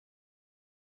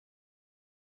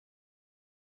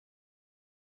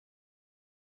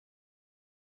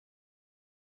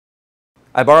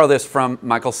I borrow this from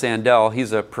Michael Sandel.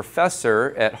 He's a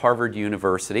professor at Harvard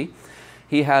University.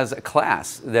 He has a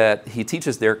class that he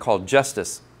teaches there called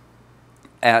Justice.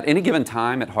 At any given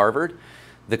time at Harvard,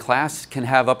 the class can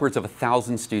have upwards of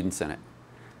 1,000 students in it.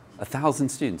 1,000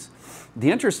 students.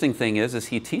 The interesting thing is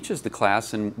he teaches the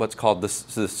class in what's called the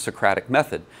Socratic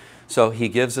method. So he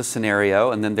gives a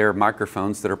scenario, and then there are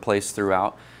microphones that are placed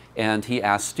throughout, and he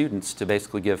asks students to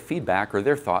basically give feedback or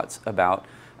their thoughts about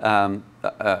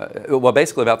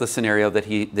basically about the scenario that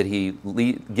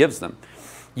he gives them.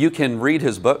 You can read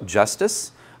his book,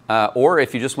 Justice, or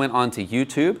if you just went onto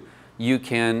YouTube, you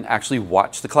can actually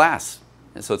watch the class.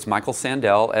 And so it's Michael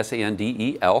Sandel,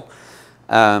 S-A-N-D-E-L,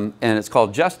 and it's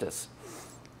called Justice.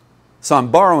 So I'm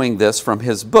borrowing this from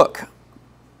his book.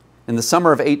 In the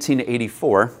summer of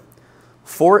 1884,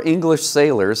 4 English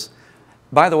sailors,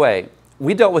 by the way,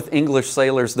 we dealt with English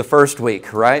sailors the first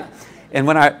week, right? And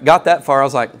when I got that far, I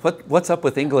was like, what's up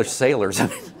with English sailors?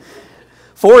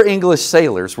 4 English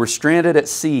sailors were stranded at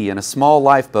sea in a small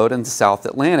lifeboat in the South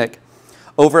Atlantic,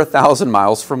 over 1,000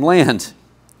 miles from land.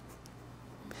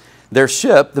 Their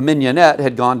ship, the Mignonette,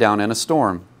 had gone down in a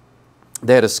storm.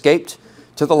 They had escaped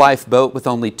to the lifeboat with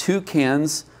only 2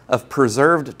 cans of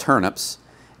preserved turnips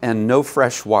and no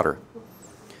fresh water.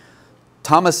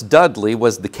 Thomas Dudley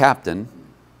was the captain,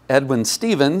 Edwin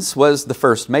Stevens was the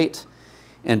first mate,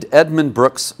 and Edmund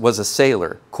Brooks was a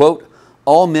sailor. Quote,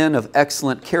 all men of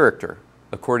excellent character,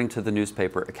 according to the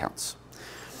newspaper accounts.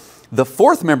 The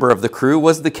 4th member of the crew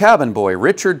was the cabin boy,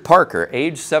 Richard Parker,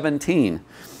 age 17.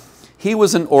 He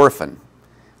was an orphan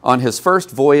on his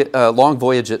first long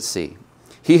voyage at sea.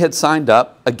 He had signed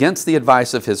up against the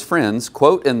advice of his friends,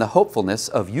 quote, in the hopefulness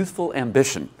of youthful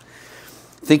ambition,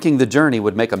 thinking the journey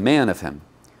would make a man of him.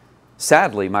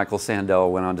 Sadly, Michael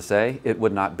Sandel went on to say, it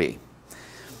would not be.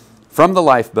 From the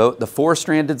lifeboat, the 4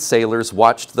 stranded sailors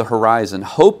watched the horizon,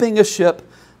 hoping a ship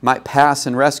might pass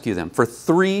and rescue them. For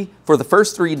the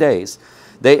first 3 days,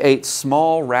 they ate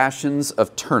small rations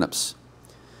of turnips.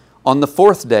 On the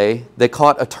 4th day, they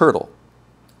caught a turtle.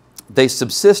 They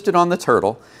subsisted on the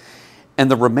turtle and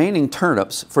the remaining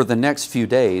turnips for the next few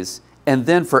days, and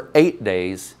then for 8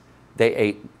 days, they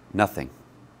ate nothing.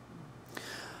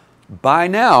 By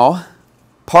now,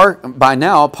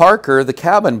 Parker, the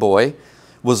cabin boy,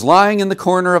 was lying in the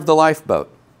corner of the lifeboat.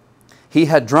 He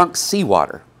had drunk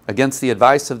seawater against the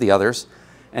advice of the others,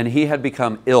 and he had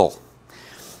become ill.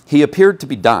 He appeared to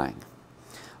be dying.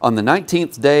 On the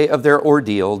 19th day of their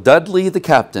ordeal, Dudley, the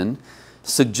captain,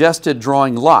 suggested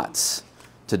drawing lots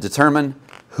to determine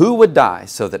who would die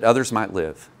so that others might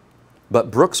live.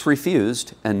 But Brooks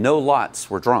refused, and no lots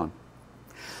were drawn.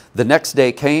 The next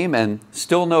day came, and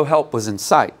still no help was in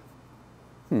sight.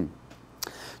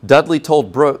 Dudley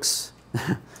told Brooks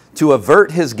to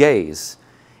avert his gaze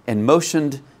and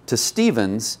motioned to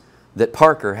Stevens that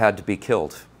Parker had to be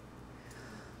killed.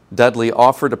 Dudley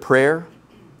offered a prayer,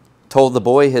 told the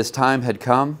boy his time had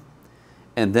come,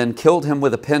 and then killed him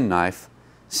with a penknife,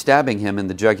 stabbing him in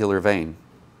the jugular vein.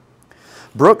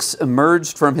 Brooks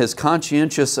emerged from his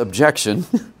conscientious objection.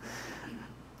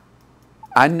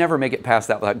 I'd never make it past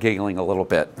that without giggling a little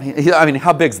bit. I mean,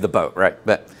 how big's the boat, right?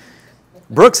 But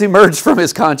Brooks emerged from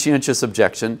his conscientious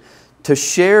objection to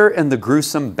share in the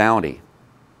gruesome bounty.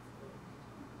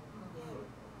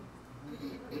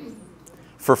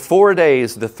 For 4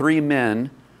 days, the 3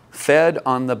 men fed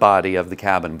on the body of the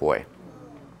cabin boy.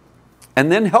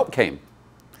 And then help came.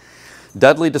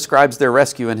 Dudley describes their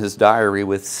rescue in his diary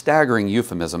with staggering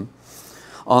euphemism.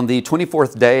 On the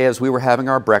 24th day, as we were having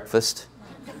our breakfast,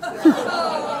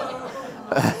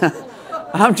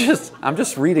 I'm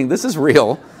just reading, this is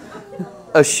real.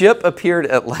 A ship appeared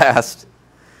at last.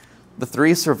 The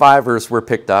 3 survivors were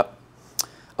picked up.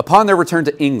 Upon their return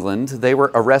to England, they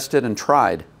were arrested and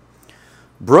tried.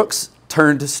 Brooks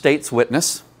turned state's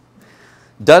witness.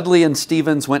 Dudley and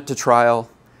Stevens went to trial.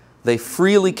 They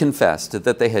freely confessed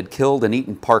that they had killed and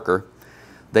eaten Parker.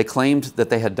 They claimed that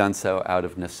they had done so out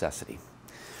of necessity.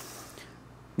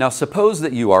 Now, suppose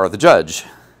that you are the judge.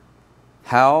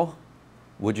 How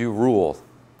would you rule?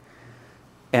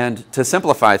 And to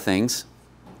simplify things,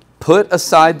 put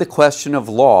aside the question of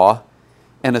law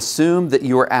and assume that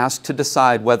you are asked to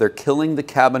decide whether killing the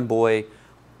cabin boy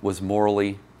was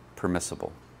morally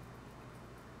permissible.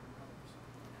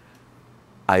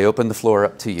 I open the floor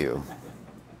up to you.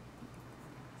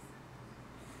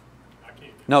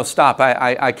 No, stop.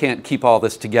 I can't keep all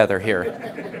this together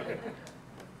here.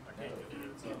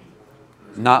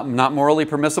 Not morally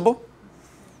permissible?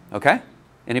 Okay.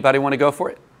 Anybody want to go for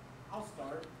it? I'll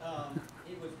start.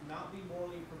 It would not be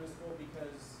morally permissible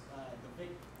because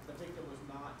the victim was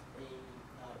not a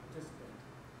participant.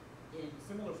 In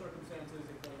similar circumstances,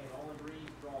 if they had all agreed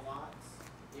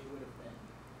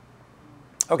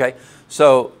Okay,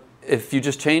 so if you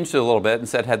just changed it a little bit and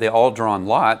said, had they all drawn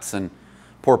lots, and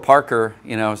poor Parker,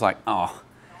 you know, was like, oh,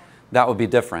 that would be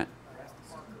different.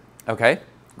 Okay,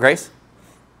 Grace?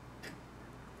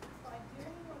 By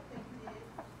doing what they did,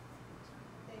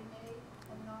 they made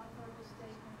a non-verbal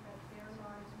statement that their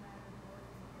lives mattered more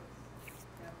than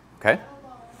his. Okay. That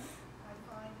alone, I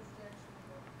find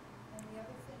objectionable. And the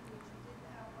other thing which you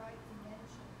didn't outrightly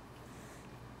mention,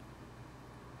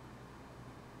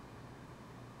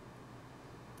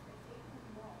 they take who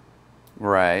you are.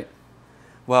 Right.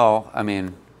 Well, I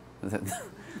mean,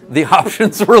 the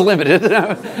options were limited.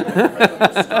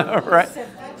 Right.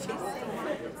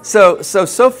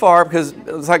 So far, because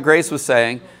it's like Grace was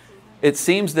saying, it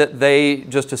seems that they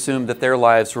just assumed that their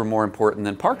lives were more important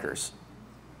than Parker's.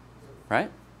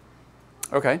 Right?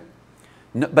 Okay.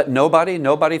 No, but nobody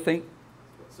think?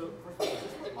 So, first of all, is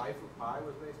this what Life of Pi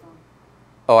was based on?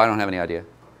 Oh, I don't have any idea.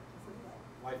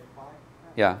 Life of Pi?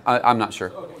 Yeah, I'm not sure.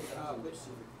 Okay,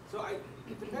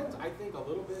 it depends, I think, a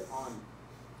little bit on,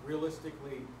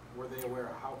 realistically, were they aware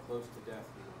of how close to death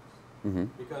he was? Mm-hmm.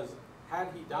 Because had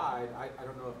he died, I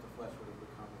don't know if the flesh would have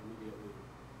become immediately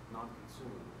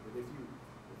non-consuming. But if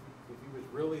he was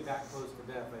really that close to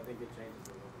death, I think it changes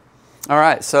a little bit. All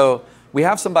right, so we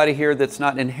have somebody here that's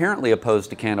not inherently opposed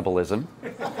to cannibalism.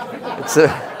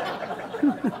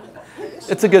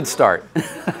 It's a good start.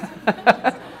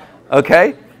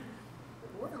 Okay?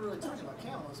 We're not really talking about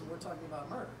cannibalism, we're talking about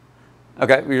murder.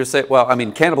 Okay, we just say, well, I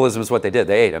mean, cannibalism is what they did.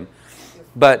 They ate him,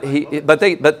 but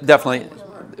they definitely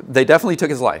took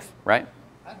his life, right?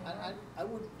 I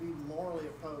wouldn't be morally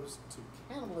opposed to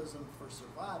cannibalism for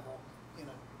survival if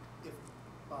the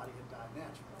body had died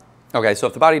naturally. Okay, so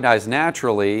if the body dies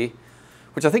naturally,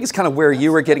 which I think is kind of where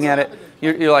you were getting at it,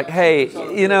 you're like, hey,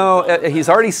 you know, he's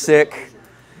already sick.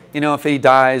 You know, if he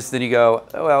dies, then you go,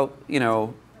 oh, well, you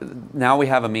know, now we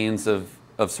have a means of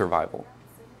survival,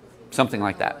 something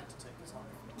like that.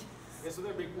 Yeah, so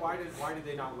why did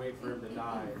they not wait for him to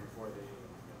die before they ate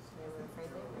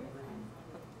him?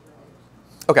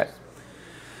 Okay.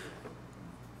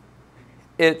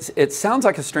 It sounds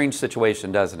like a strange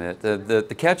situation, doesn't it?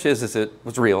 The catch is it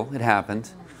was real. It happened.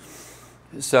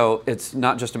 So it's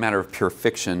not just a matter of pure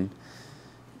fiction.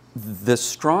 The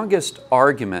strongest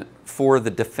argument for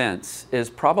the defense is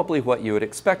probably what you would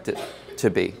expect it to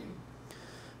be.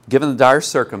 Given the dire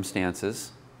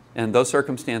circumstances, and those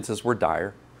circumstances were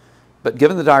dire, but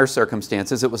given the dire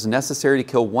circumstances, it was necessary to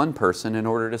kill one person in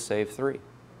order to save three.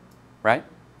 Right?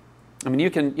 I mean, you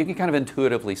can kind of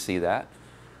intuitively see that.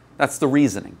 That's the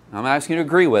reasoning. I'm not asking you to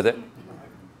agree with it.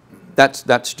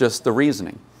 That's just the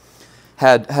reasoning.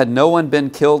 Had no one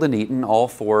been killed and eaten, all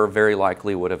four very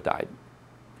likely would have died.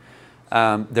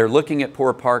 They're looking at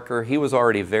poor Parker. He was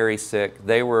already very sick.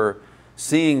 They were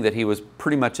seeing that he was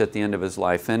pretty much at the end of his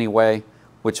life anyway,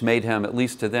 which made him, at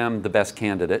least to them, the best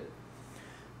candidate.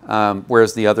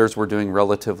 Whereas the others were doing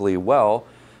relatively well.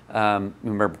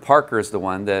 Remember, Parker is the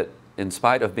one that, in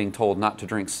spite of being told not to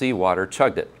drink seawater,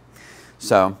 chugged it.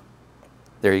 So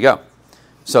there you go.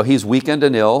 So he's weakened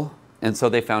and ill, and so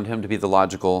they found him to be the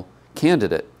logical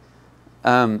candidate.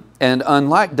 And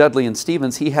unlike Dudley and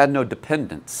Stevens, he had no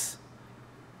dependents.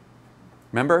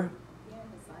 Remember? Yeah,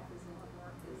 his life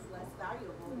is less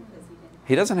valuable because he didn't.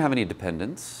 He doesn't have any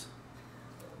dependents.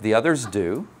 The others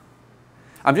do.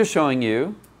 I'm just showing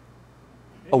you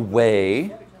a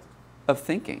way of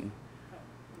thinking.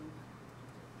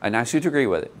 I ask you to agree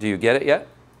with it. Do you get it yet?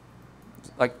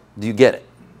 Like, do you get it?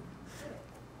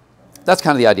 That's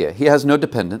kind of the idea. He has no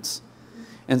dependents.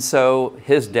 And so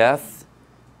his death,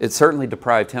 it certainly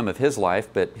deprived him of his life,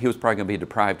 but he was probably going to be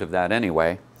deprived of that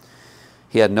anyway.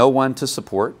 He had no one to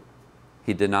support.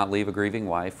 He did not leave a grieving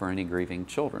wife or any grieving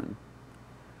children.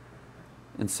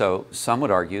 And so some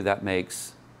would argue that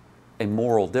makes a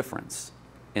moral difference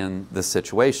in the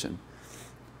situation.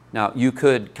 Now, you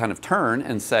could kind of turn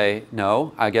and say,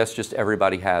 no, I guess just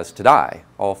everybody has to die.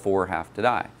 All four have to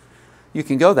die. You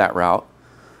can go that route,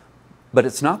 but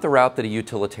it's not the route that a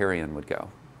utilitarian would go.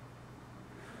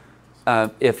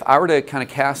 If I were to kind of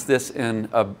cast this in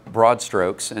broad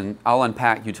strokes, and I'll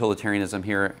unpack utilitarianism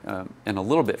here in a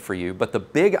little bit for you, but the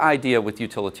big idea with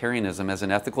utilitarianism as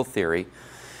an ethical theory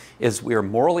is we are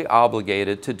morally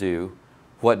obligated to do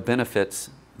what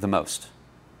benefits the most.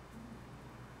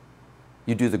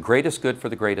 You do the greatest good for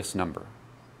the greatest number.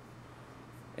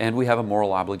 And we have a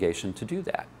moral obligation to do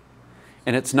that.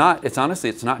 And honestly,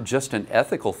 it's not just an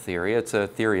ethical theory, it's a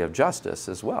theory of justice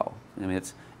as well. I mean,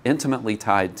 it's intimately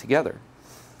tied together.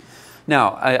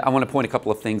 Now, I want to point a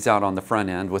couple of things out on the front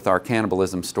end with our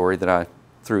cannibalism story that I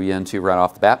threw you into right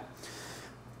off the bat.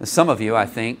 Some of you, I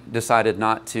think, decided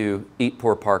not to eat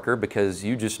poor Parker because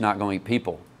you're just not going to eat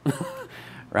people,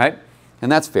 right?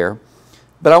 And that's fair.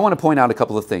 But I want to point out a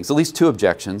couple of things, at least two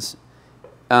objections.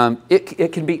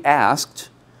 It can be asked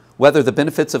whether the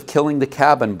benefits of killing the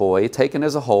cabin boy, taken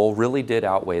as a whole, really did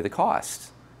outweigh the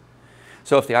costs.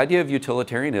 So if the idea of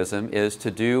utilitarianism is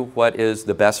to do what is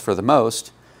the best for the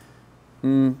most,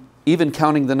 even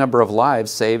counting the number of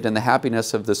lives saved and the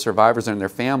happiness of the survivors and their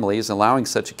families, allowing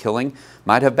such a killing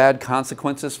might have bad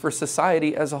consequences for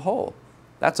society as a whole.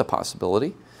 That's a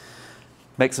possibility.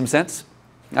 Make some sense?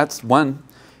 That's one.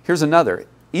 Here's another.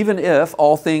 Even if,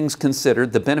 all things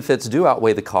considered, the benefits do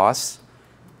outweigh the costs,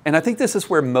 and I think this is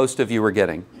where most of you are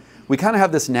getting, we kind of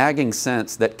have this nagging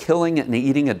sense that killing and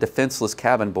eating a defenseless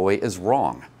cabin boy is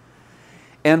wrong,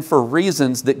 and for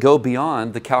reasons that go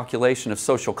beyond the calculation of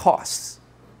social costs,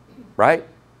 right?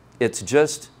 It's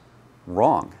just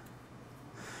wrong.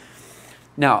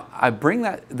 Now, I bring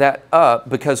that up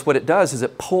because what it does is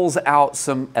it pulls out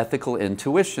some ethical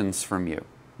intuitions from you,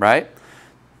 right?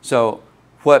 So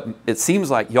what it seems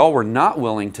like y'all were not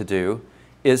willing to do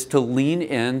is to lean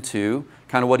into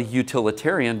kind of what a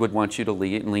utilitarian would want you to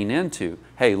lean into.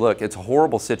 Hey, look, it's a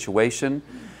horrible situation.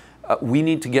 We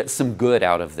need to get some good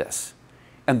out of this.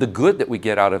 And the good that we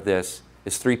get out of this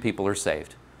is 3 people are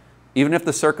saved. Even if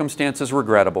the circumstance is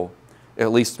regrettable,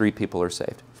 at least 3 people are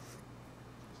saved.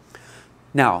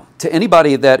 Now, to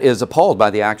anybody that is appalled by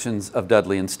the actions of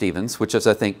Dudley and Stevens, which is,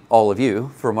 I think, all of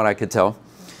you, from what I could tell,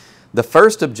 the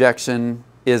first objection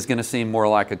is going to seem more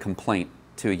like a complaint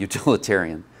to a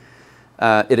utilitarian.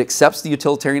 It accepts the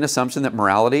utilitarian assumption that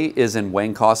morality is in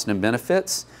weighing costs and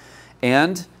benefits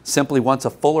and simply wants a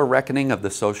fuller reckoning of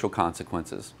the social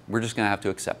consequences. We're just going to have to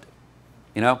accept it.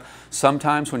 You know,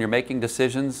 sometimes when you're making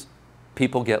decisions,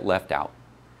 people get left out.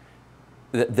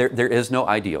 There is no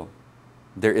ideal.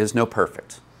 There is no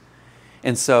perfect.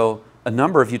 And so a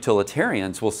number of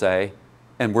utilitarians will say,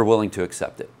 and we're willing to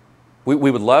accept it. We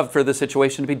would love for the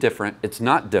situation to be different. It's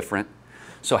not different.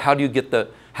 So how do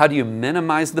you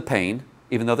minimize the pain,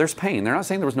 even though there's pain? They're not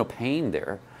saying there was no pain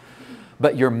there,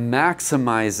 but you're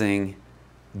maximizing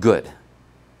good.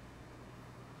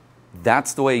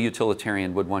 That's the way a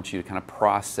utilitarian would want you to kind of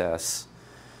process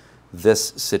this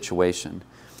situation.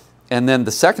 And then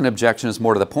the second objection is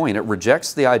more to the point. It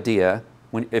rejects the idea,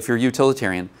 if you're a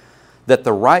utilitarian, that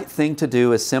the right thing to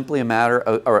do is simply a matter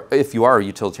of, or if you are a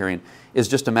utilitarian, is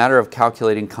just a matter of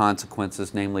calculating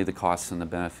consequences, namely the costs and the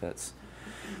benefits.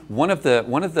 One of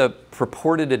the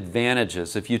purported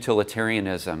advantages of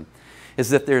utilitarianism is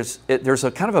that there's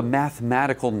a kind of a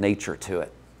mathematical nature to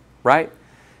it, right?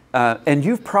 And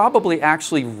you've probably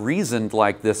actually reasoned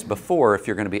like this before, if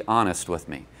you're going to be honest with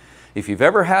me. If you've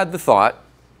ever had the thought,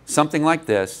 something like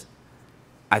this,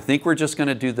 I think we're just going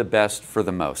to do the best for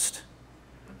the most,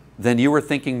 then you were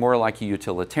thinking more like a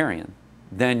utilitarian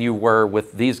than you were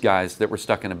with these guys that were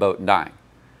stuck in a boat and dying.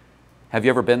 Have you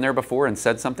ever been there before and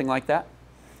said something like that?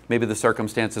 Maybe the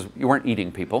circumstances, you weren't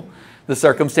eating people. The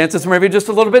circumstances were maybe just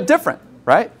a little bit different,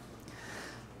 right?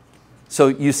 So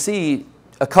you see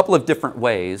a couple of different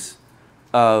ways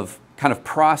of kind of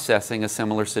processing a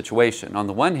similar situation. On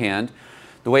the one hand,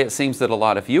 the way it seems that a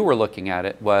lot of you were looking at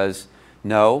it was,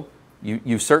 no,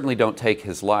 you certainly don't take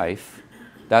his life.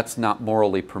 That's not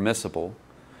morally permissible.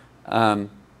 But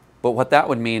what that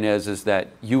would mean is that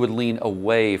you would lean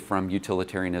away from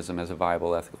utilitarianism as a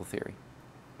viable ethical theory.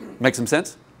 Make some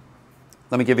sense?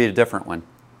 Let me give you a different one.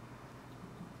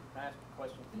 Can I ask a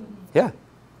question? Yeah.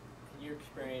 In your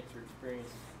experience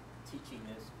teaching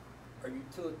this, are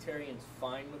utilitarians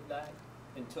fine with that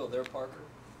until they're Parker?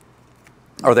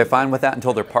 Are they fine with that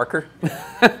until they're Parker?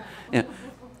 Yeah.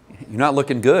 You're not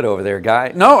looking good over there,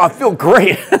 guy. No, I feel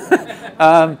great.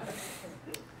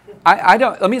 I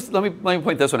don't. Let me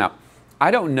point this one out.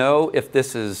 I don't know if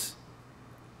this is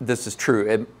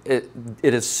true. It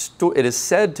is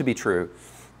said to be true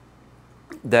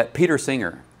that Peter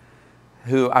Singer,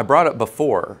 who I brought up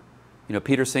before, you know,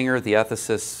 Peter Singer, the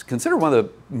ethicist, considered one of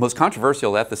the most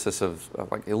controversial ethicists of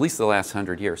like at least the last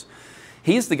 100 years.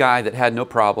 He's the guy that had no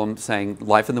problem saying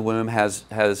life in the womb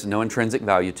has no intrinsic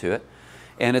value to it,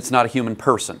 and it's not a human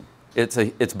person.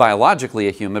 It's biologically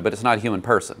a human, but it's not a human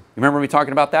person. You remember me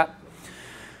talking about that?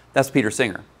 That's Peter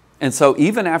Singer. And so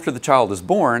even after the child is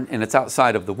born and it's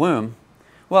outside of the womb,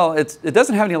 well, it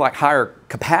doesn't have any like higher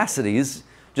capacities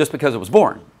just because it was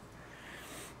born.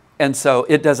 And so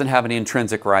it doesn't have any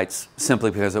intrinsic rights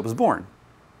simply because it was born,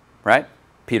 right?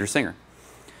 Peter Singer.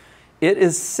 It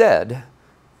is said,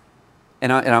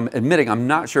 and I'm admitting I'm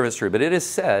not sure if it's true, but it is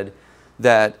said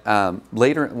that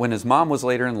later, when his mom was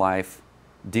later in life,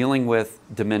 dealing with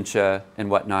dementia and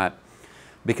whatnot,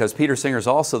 because Peter Singer is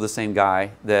also the same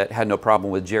guy that had no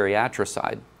problem with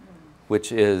geriatricide,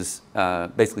 which is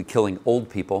basically killing old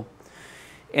people.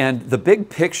 And the big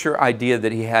picture idea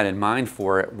that he had in mind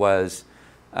for it was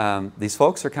these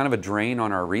folks are kind of a drain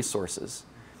on our resources.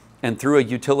 And through a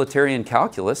utilitarian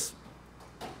calculus,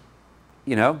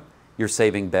 you know, you're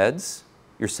saving beds,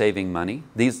 you're saving money.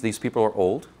 These people are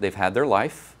old, they've had their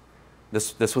life.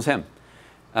 This was him.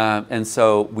 And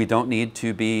so we don't need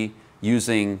to be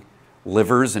using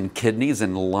livers and kidneys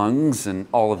and lungs and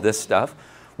all of this stuff.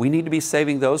 We need to be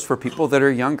saving those for people that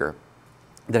are younger,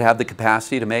 that have the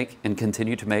capacity to make and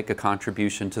continue to make a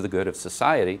contribution to the good of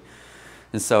society.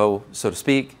 And so to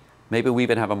speak, maybe we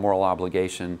even have a moral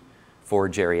obligation for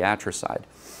geriatricide.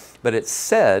 But it's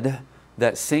said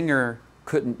that Singer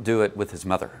couldn't do it with his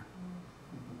mother.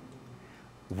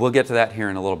 We'll get to that here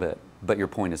in a little bit, but your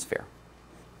point is fair.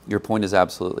 Your point is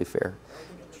absolutely fair. I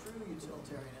think a true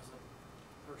utilitarianism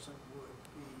person would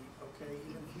be okay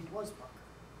even if he was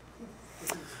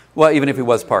Parker. Well, even if he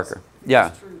was Parker. Yeah.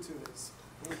 He's true to his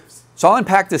beliefs. So I'll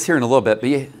unpack this here in a little bit,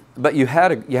 but you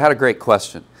had a great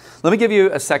question. Let me give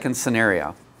you a second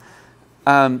scenario.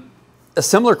 A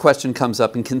similar question comes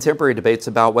up in contemporary debates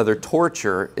about whether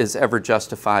torture is ever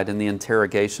justified in the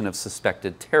interrogation of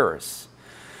suspected terrorists.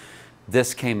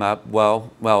 This came up,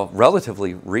 well,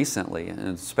 relatively recently, and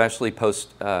especially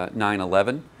post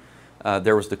 9/11.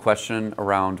 There was the question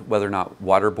around whether or not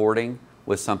waterboarding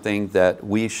was something that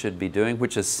we should be doing,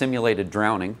 which is simulated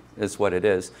drowning, is what it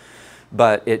is.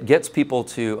 But it gets people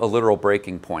to a literal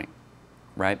breaking point,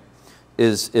 right?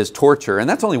 Is torture, and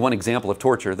that's only one example of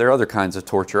torture. There are other kinds of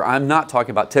torture. I'm not talking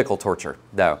about tickle torture,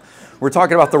 though. We're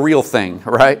talking about the real thing,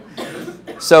 right?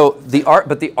 So the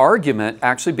argument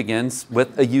actually begins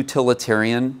with a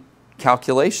utilitarian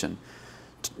calculation.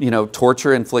 You know,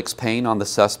 torture inflicts pain on the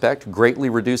suspect, greatly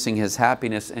reducing his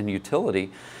happiness and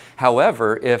utility.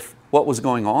 However, if what was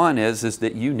going on is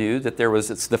that you knew that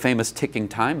it's the famous ticking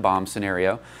time bomb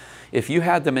scenario. If you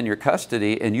had them in your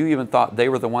custody and you even thought they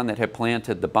were the one that had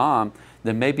planted the bomb,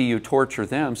 then maybe you torture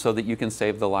them so that you can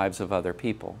save the lives of other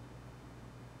people.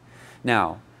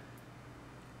 Now,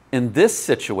 in this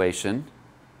situation,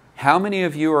 how many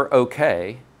of you are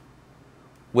okay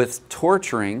with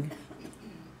torturing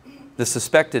the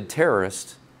suspected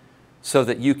terrorist so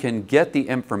that you can get the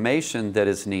information that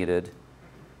is needed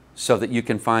so that you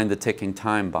can find the ticking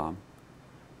time bomb?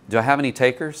 Do I have any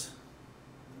takers?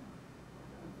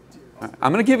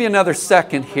 I'm going to give you another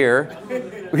second here.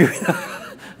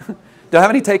 Do I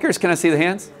have any takers? Can I see the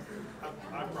hands?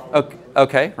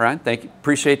 Okay, Ryan, thank you.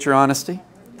 Appreciate your honesty.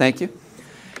 Thank you.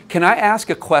 Can I ask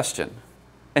a question?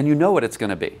 And you know what it's going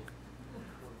to be.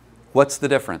 What's the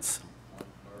difference?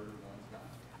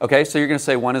 Okay, so you're going to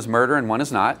say one is murder and one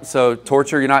is not. So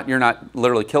torture, you're not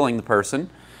literally killing the person.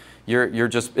 You're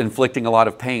just inflicting a lot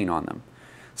of pain on them.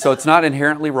 So it's not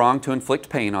inherently wrong to inflict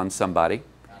pain on somebody.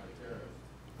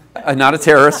 Not a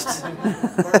terrorist.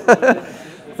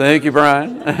 Thank you,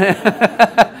 Brian.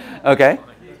 Okay.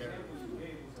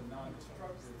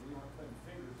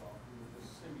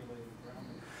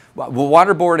 Well,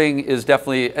 waterboarding is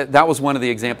definitely, that was one of the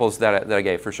examples that I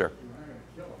gave, for sure.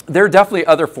 There are definitely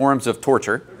other forms of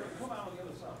torture.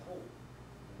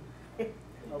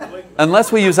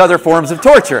 Unless we use other forms of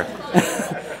torture.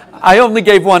 I only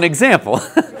gave one example,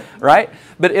 right?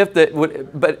 But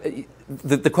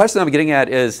the question I'm getting at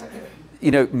is,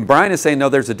 you know, Brian is saying, no,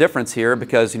 there's a difference here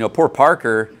because, you know, poor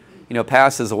Parker, you know,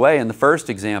 passes away in the first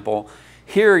example.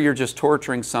 Here you're just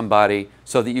torturing somebody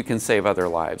so that you can save other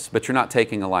lives, but you're not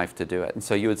taking a life to do it. And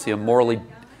so you would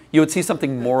see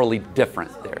something morally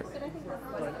different there.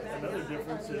 Another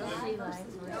difference is,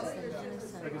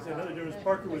 like I said, another difference,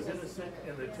 Parker was innocent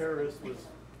and the terrorist was...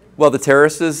 Well, the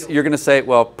terrorist is, you're going to say,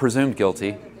 well, presumed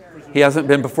guilty. He hasn't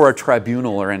been before a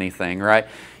tribunal or anything, right?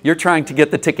 You're trying to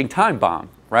get the ticking time bomb,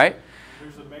 right?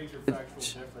 There's a major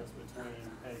factual difference between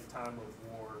a time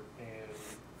of war and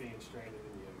being stranded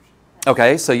in the ocean.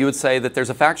 Okay, so you would say that there's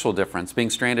a factual difference. Being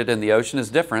stranded in the ocean is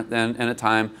different than in a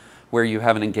time where you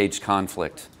have an engaged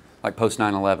conflict, like post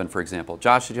 9/11, for example.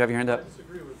 Josh, did you have your hand up? I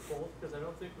disagree with both because I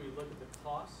don't think we look at the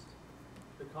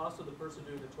cost of the person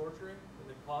doing the torturing and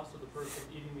the cost of the person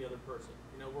eating the other person.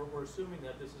 You know, we're assuming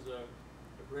that this is a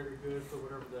greater good for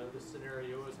whatever the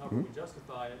scenario is, however we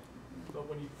justify it. But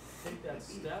when you take that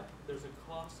step, there's a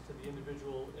cost to the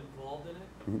individual involved in it.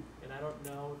 And I don't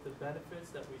know if the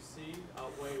benefits that we see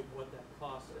outweigh what that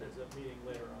cost ends up meaning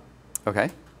later on. Okay,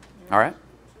 all right.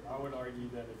 I would argue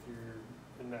that if you're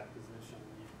in that position,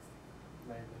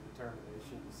 you've made the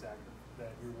determination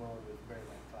that you're willing to bear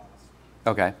that cost.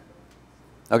 Okay.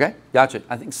 Okay, gotcha.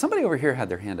 I think somebody over here had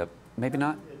their hand up. Maybe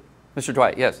not? Mr.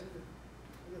 Dwight, yes. I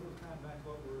guess it was kind of back to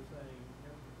what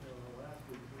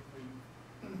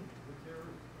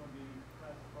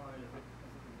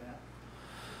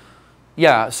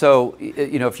Yeah, so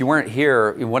if you weren't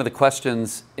here, one of the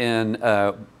questions in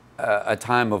a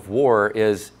time of war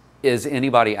is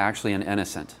anybody actually an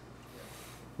innocent?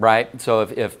 Right? So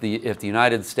if the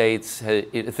United States,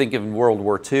 think of World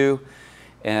War II,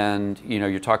 and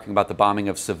you're talking about the bombing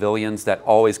of civilians, that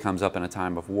always comes up in a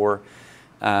time of war.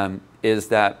 Is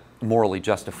that morally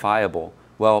justifiable?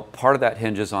 Well, part of that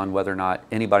hinges on whether or not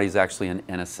anybody's actually an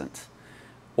innocent.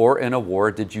 Or in a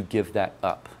war, did you give that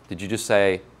up? Did you just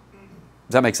say,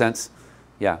 does that make sense?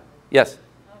 Yeah. Yes?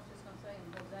 I was just gonna say, in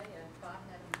Hosea, God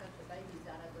had them cut the babies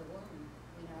out of the womb,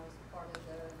 as part of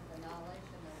the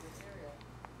annihilation of Assyria.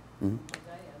 Mhm.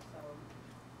 Hosea, so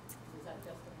is that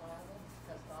justifiable?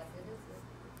 Because God did it?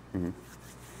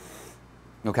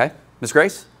 Mm-hmm. Okay. Ms.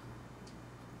 Grace?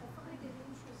 I find it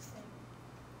interesting,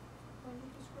 when you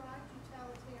described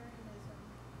utilitarianism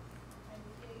and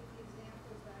you gave the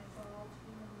examples that involved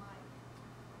human life,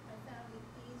 I found it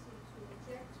easy to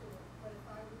object to it, but if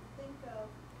I would think of,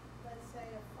 let's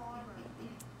say, a farmer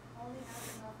only has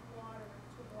enough water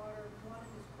to water one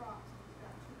of his crops, and he's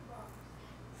got 2 crops.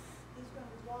 He's going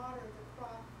to water the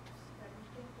crops that you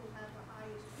think will have the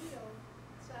highest yield,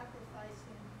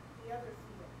 sacrificing the other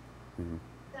field. Mm-hmm.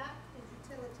 That is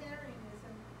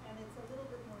utilitarianism, and it's a little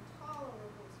bit more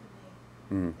tolerable to me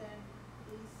Mm. than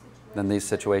these situations. Than these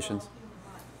situations? that involve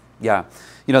human life.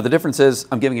 Yeah. The difference is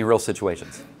I'm giving you real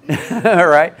situations. All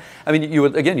right? I mean, you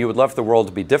would love for the world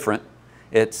to be different.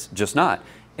 It's just not.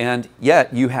 And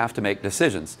yet you have to make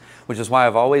decisions, which is why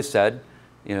I've always said,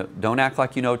 don't act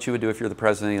like you know what you would do if you're the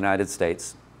President of the United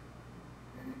States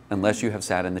unless you have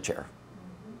sat in the chair.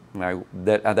 Right?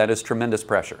 That is tremendous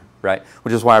pressure, right?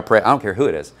 Which is why I pray, I don't care who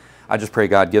it is, I just pray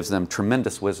God gives them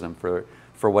tremendous wisdom for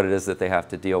what it is that they have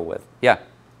to deal with. Yeah?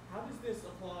 How does this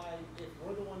apply if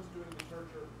we're the ones doing the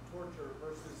torture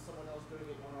versus someone else doing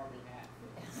it on our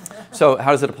behalf? So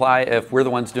how does it apply if we're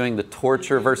the ones doing the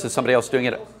torture versus somebody else doing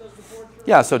it?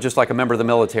 Yeah, so just like a member of the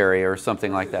military or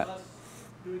something like that.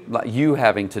 Like you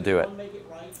having to do it.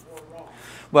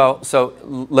 Well, so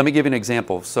let me give you an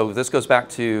example. So this goes back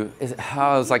to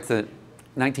how it was like the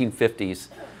 1950s.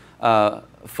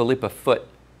 Philippa Foot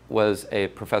was a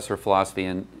professor of philosophy,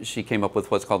 and she came up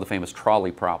with what's called the famous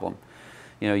trolley problem.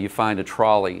 You find a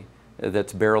trolley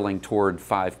that's barreling toward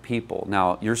 5 people.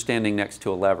 Now, you're standing next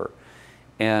to a lever,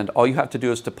 and all you have to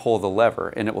do is to pull the lever,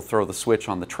 and it will throw the switch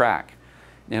on the track,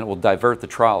 and it will divert the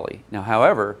trolley. Now,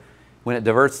 however, when it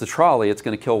diverts the trolley, it's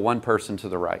going to kill 1 person to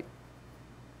the right.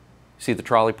 See the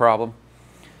trolley problem?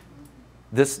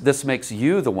 This makes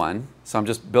you the one, so I'm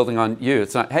just building on you.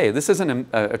 It's not, hey, this isn't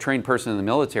a trained person in the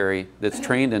military that's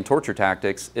trained in torture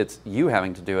tactics. It's you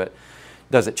having to do it.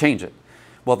 Does it change it?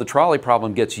 Well, the trolley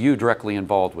problem gets you directly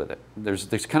involved with it.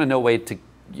 There's kind of no way to,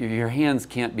 your hands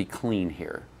can't be clean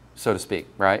here, so to speak,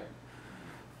 right?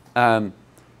 How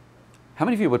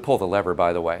many of you would pull the lever,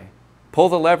 by the way? Pull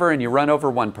the lever and you run over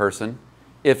 1 person.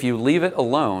 If you leave it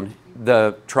alone,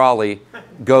 the trolley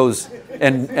goes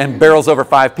and barrels over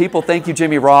 5 people. Thank you,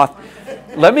 Jimmy Roth.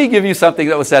 Let me give you something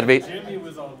that was said to me. Jimmy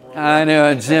was on board. I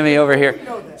know, Jimmy over here.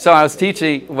 So I was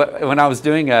teaching, when I was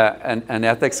doing an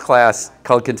ethics class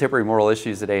called Contemporary Moral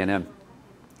Issues at A&M,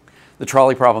 the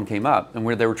trolley problem came up, and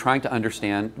where they were trying to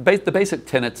understand the basic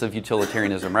tenets of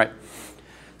utilitarianism, right?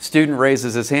 Student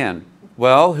raises his hand.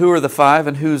 Well, who are the 5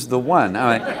 and who's the 1?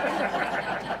 I'm like,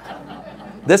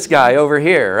 this guy over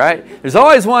here, right? There's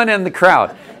always one in the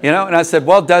crowd, And I said,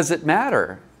 well, does it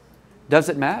matter? Does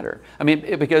it matter? I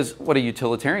mean, because what a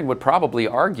utilitarian would probably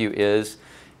argue is,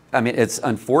 I mean, it's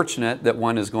unfortunate that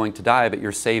 1 is going to die, but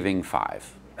you're saving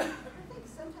 5. I think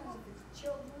sometimes if it's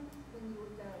children, then you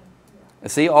would go, yeah.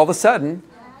 See, all of a sudden,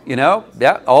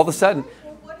 all of a sudden.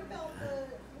 Well, what about the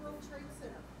World Trade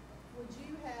Center? Would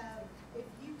you have, if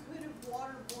you could have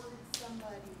waterboarded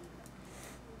somebody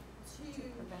to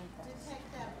detect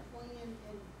that plan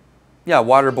and... Yeah,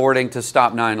 waterboarding to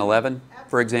stop 9/11,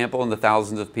 for example, and the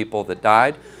thousands of people that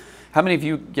died. How many of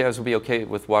you guys would be okay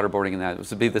with waterboarding in that? It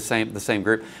would be the same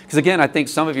group. Because again, I think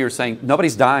some of you are saying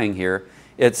nobody's dying here.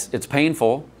 It's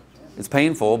painful. It's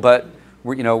painful, but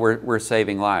we're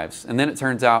saving lives. And then it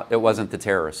turns out it wasn't the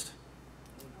terrorist.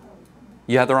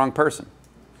 You had the wrong person.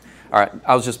 All right,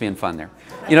 I was just being fun there.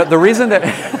 The reason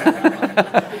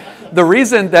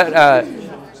that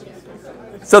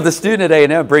so the student at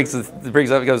A&M brings up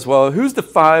and goes, well, who's the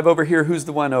 5 over here? Who's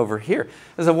the 1 over here?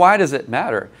 I said, why does it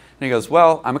matter? And he goes,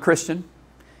 well, I'm a Christian,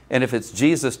 and if it's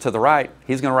Jesus to the right,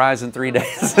 he's going to rise in 3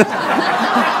 days.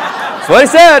 That's what he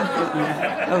said.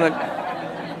 I was like,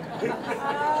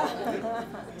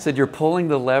 said, you're pulling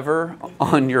the lever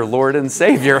on your Lord and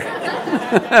Savior.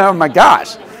 Oh my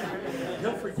gosh.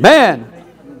 Man.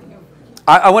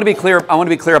 I want to be clear. I want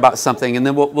to be clear about something, and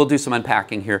then we'll do some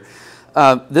unpacking here.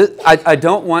 I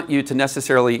don't want you to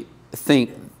necessarily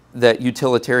think that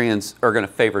utilitarians are going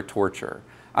to favor torture.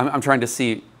 I'm trying to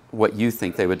see what you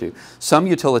think they would do. Some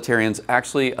utilitarians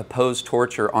actually oppose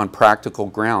torture on practical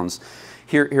grounds.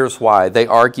 Here's why. They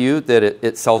argue that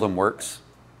it seldom works.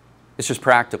 It's just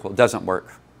practical. It doesn't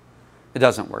work. It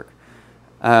doesn't work.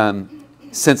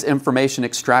 Since information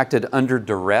extracted under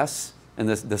duress, and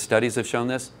the studies have shown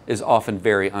this, is often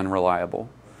very unreliable.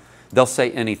 They'll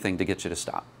say anything to get you to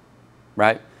stop,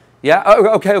 right? Yeah,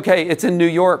 oh, okay, it's in New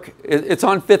York. It's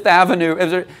on Fifth Avenue.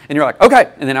 And you're like,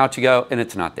 okay, and then out you go, and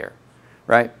it's not there,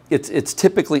 right? It's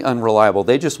typically unreliable.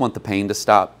 They just want the pain to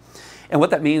stop. And what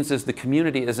that means is the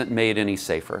community isn't made any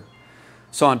safer.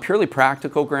 So on purely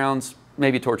practical grounds,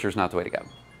 maybe torture is not the way to go,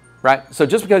 right? So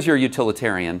just because you're a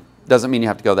utilitarian doesn't mean you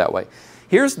have to go that way.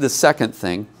 Here's the second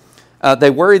thing. They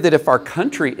worry that if our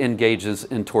country engages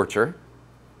in torture,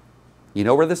 you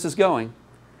know where this is going,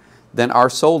 then our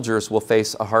soldiers will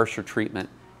face a harsher treatment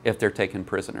if they're taken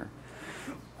prisoner.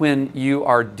 When you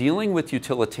are dealing with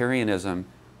utilitarianism,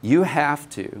 you have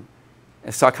to,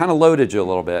 so I kind of loaded you a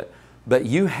little bit, but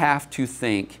you have to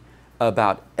think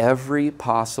about every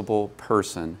possible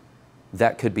person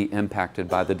that could be impacted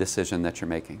by the decision that you're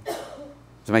making. Does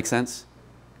that make sense?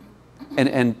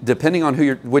 And depending on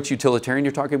which utilitarian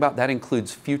you're talking about, that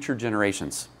includes future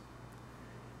generations.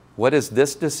 What is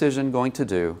this decision going to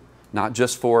do, not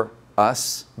just for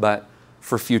us, but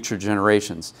for future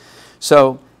generations?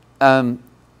 So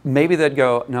maybe they'd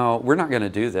go, no, we're not going to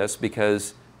do this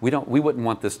because we wouldn't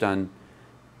want this done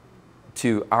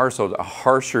to our soldiers. A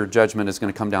harsher judgment is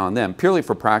going to come down on them, purely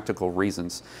for practical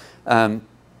reasons. Now,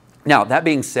 that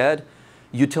being said,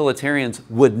 utilitarians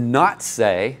would not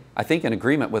say, I think in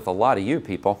agreement with a lot of you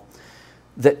people,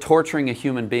 that torturing a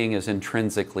human being is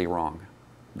intrinsically wrong.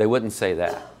 They wouldn't say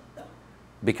that,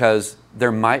 because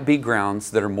there might be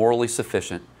grounds that are morally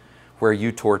sufficient where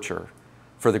you torture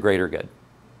for the greater good,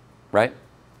 right?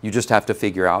 You just have to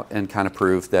figure out and kind of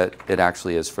prove that it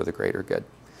actually is for the greater good.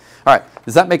 All right,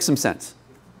 does that make some sense?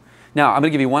 Now, I'm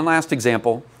going to give you one last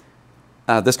example.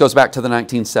 This goes back to the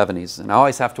 1970s, and I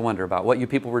always have to wonder about what you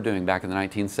people were doing back in the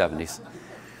 1970s.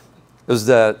 It was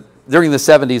during the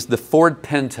 70s, the Ford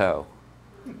Pinto.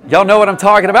 Y'all know what I'm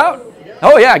talking about?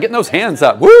 Oh yeah, getting those hands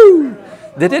up. Woo!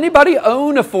 Did anybody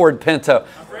own a Ford Pinto?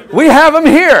 We have them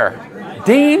here.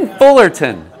 Dean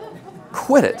Fullerton.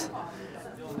 Quit it.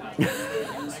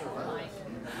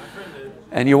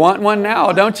 And you want one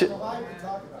now, don't you?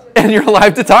 And you're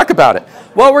alive to talk about it.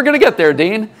 Well, we're going to get there,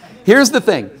 Dean. Here's the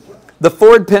thing. The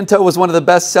Ford Pinto was one of the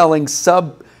best-selling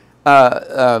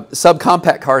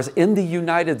subcompact cars in the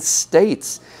United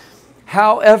States.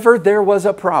 However, there was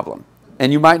a problem,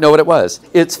 and you might know what it was.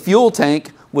 Its fuel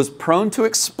tank was prone to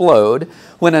explode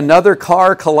when another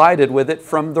car collided with it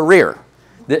from the rear.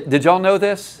 Did y'all know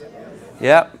this?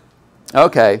 Yep.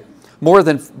 Okay.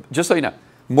 Just so you know,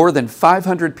 more than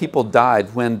 500 people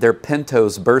died when their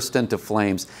Pintos burst into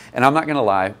flames. And I'm not going to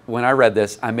lie, when I read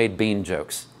this, I made bean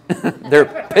jokes. Their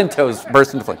Pintos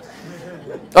burst into flames.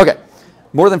 Okay.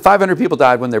 More than 500 people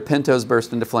died when their Pintos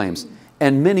burst into flames,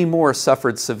 and many more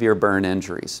suffered severe burn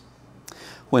injuries.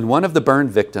 When one of the burn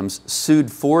victims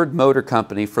sued Ford Motor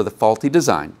Company for the faulty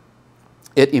design,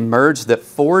 it emerged that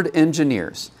Ford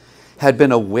engineers had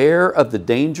been aware of the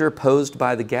danger posed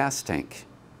by the gas tank.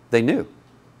 They knew.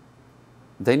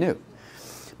 They knew.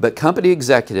 But company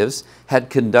executives had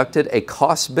conducted a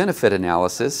cost-benefit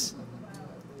analysis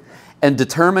and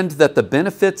determined that the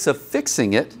benefits of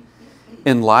fixing it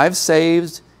in lives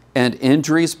saved and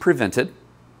injuries prevented,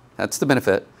 that's the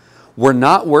benefit, were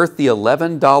not worth the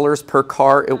 $11 per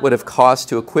car it would have cost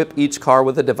to equip each car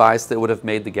with a device that would have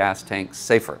made the gas tank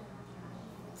safer.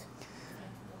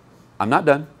 I'm not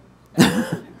done.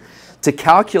 To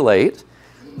calculate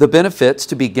the benefits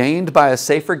to be gained by a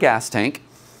safer gas tank,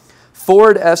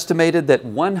 Ford estimated that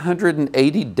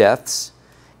 180 deaths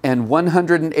and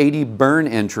 180 burn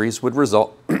injuries would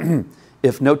result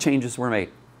if no changes were made.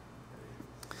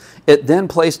 It then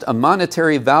placed a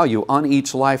monetary value on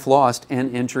each life lost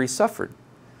and injury suffered.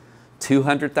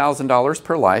 $200,000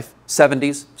 per life,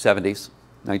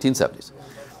 1970s,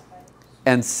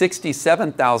 and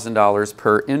 $67,000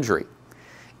 per injury.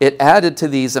 It added to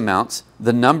these amounts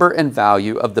the number and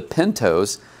value of the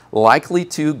Pintos likely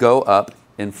to go up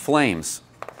in flames,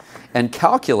 and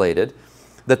calculated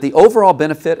that the overall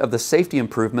benefit of the safety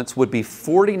improvements would be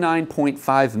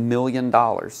 $49.5 million.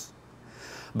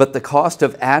 But the cost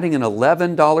of adding an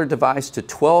 $11 device to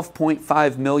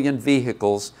 12.5 million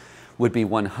vehicles would be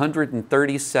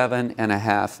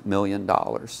 $137.5 million.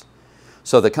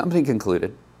 So the company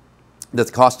concluded that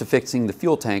the cost of fixing the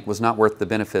fuel tank was not worth the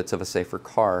benefits of a safer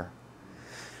car.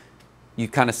 You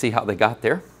kind of see how they got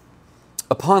there.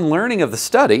 Upon learning of the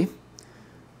study,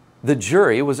 the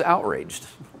jury was outraged.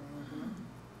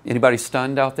 Anybody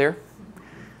stunned out there?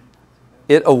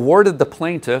 It awarded the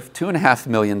plaintiff $2.5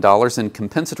 million in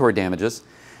compensatory damages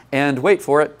and, wait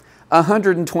for it,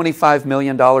 $125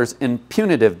 million in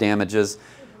punitive damages,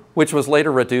 which was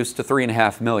later reduced to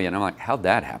 $3.5 million. I'm like, how'd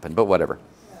that happen? But whatever.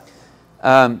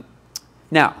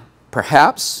 Now,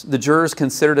 perhaps the jurors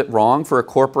considered it wrong for a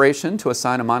corporation to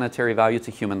assign a monetary value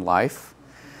to human life,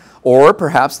 or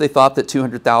perhaps they thought that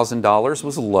 $200,000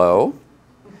 was low.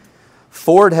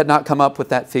 Ford had not come up with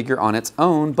that figure on its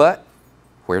own, but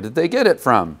where did they get it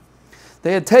from?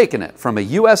 They had taken it from a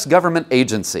U.S. government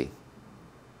agency.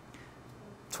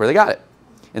 That's where they got it.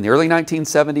 In the early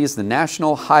 1970s, the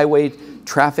National Highway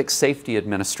Traffic Safety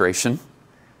Administration,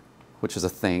 which is a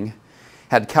thing,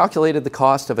 had calculated the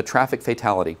cost of a traffic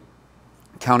fatality,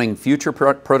 counting future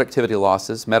productivity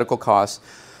losses, medical costs,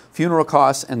 funeral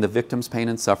costs, and the victim's pain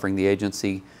and suffering. The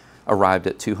agency arrived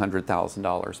at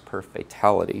 $200,000 per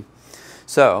fatality.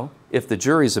 So, if the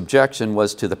jury's objection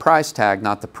was to the price tag,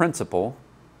 not the principle,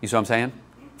 you see what I'm saying?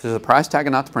 If there's a price tag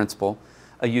and not the principle,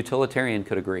 a utilitarian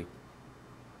could agree.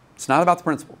 It's not about the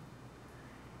principle.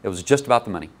 It was just about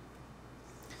the money.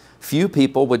 Few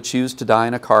people would choose to die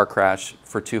in a car crash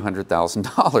for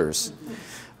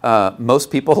 $200,000.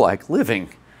 Most people like living,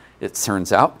 it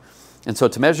turns out. And so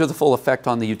to measure the full effect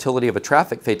on the utility of a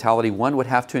traffic fatality, one would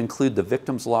have to include the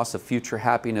victim's loss of future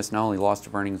happiness, not only loss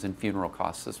of earnings and funeral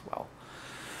costs as well.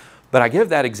 But I give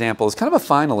that example as kind of a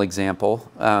final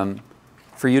example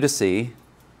for you to see.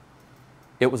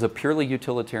 It was a purely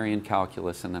utilitarian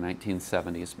calculus in the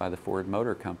 1970s by the Ford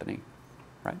Motor Company,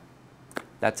 right?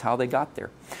 That's how they got there.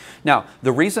 Now,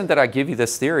 the reason that I give you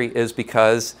this theory is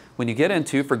because when you get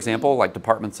into, for example, like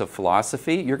departments of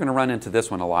philosophy, you're going to run into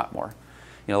this one a lot more.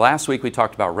 You know, last week we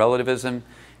talked about relativism,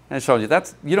 and I showed you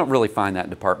you don't really find that in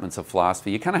departments of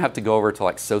philosophy. You kind of have to go over to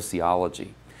like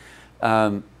sociology.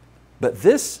 But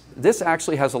this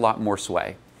actually has a lot more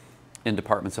sway in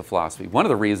departments of philosophy. One of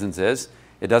the reasons is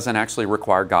it doesn't actually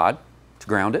require God to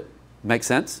ground it. Make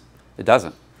sense? It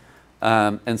doesn't.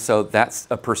 And so that's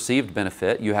a perceived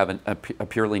benefit. You have a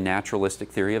purely naturalistic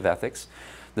theory of ethics.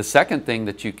 The second thing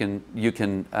that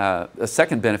a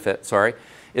second benefit, sorry,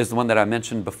 is the one that I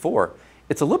mentioned before.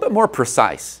 It's a little bit more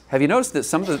precise. Have you noticed that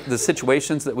some of the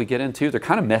situations that we get into, they're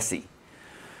kind of messy,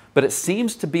 but it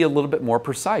seems to be a little bit more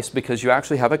precise because you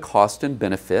actually have a cost and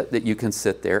benefit that you can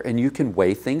sit there and you can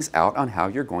weigh things out on how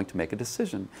you're going to make a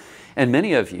decision. And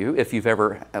many of you, if you've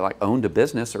ever like owned a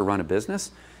business or run a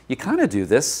business, you kind of do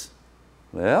this,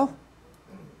 well,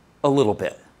 a little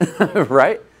bit,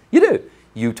 right? You do.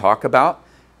 You talk about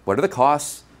what are the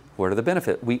costs, what are the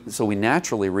benefits. So we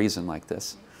naturally reason like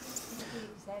this.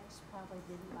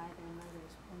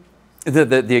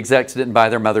 The execs didn't buy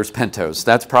their mother's Pintos.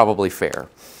 That's probably fair,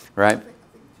 right? I think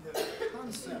the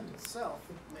concept itself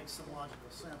makes some logical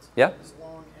sense. Yeah. As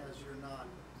long as you're not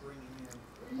bringing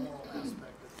in the moral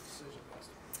aspect of the decision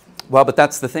making. Well, but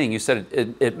that's the thing. You said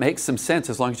it makes some sense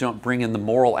as long as you don't bring in the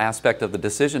moral aspect of the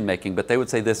decision making. But they would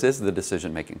say this is the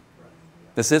decision making.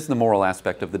 This is the moral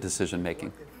aspect of the decision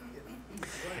making.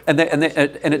 And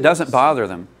it doesn't bother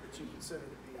them.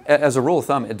 As a rule of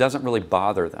thumb, it doesn't really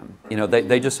bother them. You know,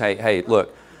 they just say, hey,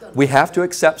 look, we have to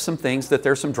accept some things that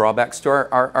there's some drawbacks to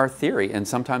our theory, and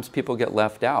sometimes people get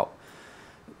left out.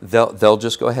 They'll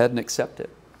just go ahead and accept it.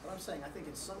 What I'm saying, I think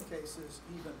in some cases,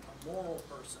 even a moral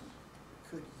person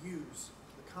could use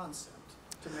the concept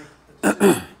to make the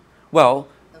decision. Well,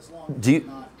 as long as it's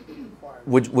not required.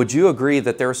 would you agree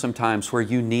that there are some times where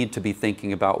you need to be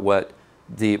thinking about what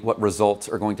results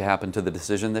are going to happen to the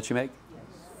decision that you make?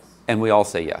 And we all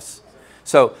say yes.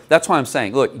 So that's why I'm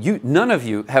saying, look, none of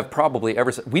you have probably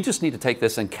ever said, we just need to take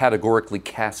this and categorically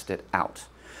cast it out.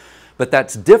 But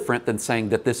that's different than saying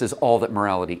that this is all that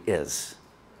morality is.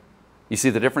 You see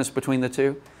the difference between the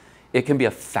two? It can be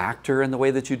a factor in the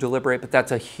way that you deliberate, but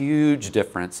that's a huge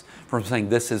difference from saying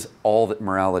this is all that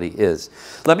morality is.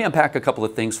 Let me unpack a couple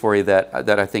of things for you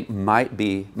that I think might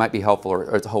be helpful,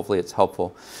 or hopefully it's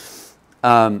helpful.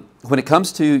 When it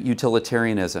comes to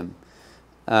utilitarianism,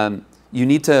 you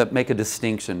need to make a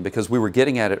distinction, because we were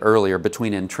getting at it earlier,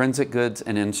 between intrinsic goods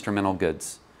and instrumental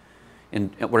goods.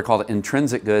 What are called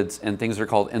intrinsic goods and things that are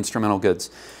called instrumental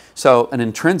goods. So an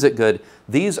intrinsic good,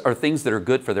 these are things that are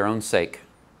good for their own sake.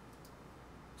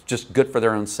 It's just good for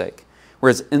their own sake.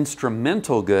 Whereas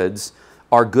instrumental goods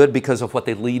are good because of what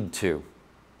they lead to.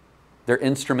 They're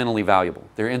instrumentally valuable.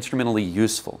 They're instrumentally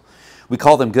useful. We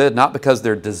call them good not because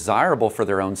they're desirable for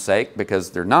their own sake,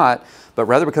 because they're not, but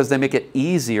rather because they make it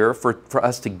easier for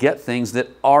us to get things that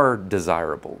are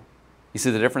desirable. You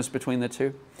see the difference between the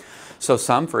two? So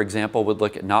some, for example, would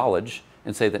look at knowledge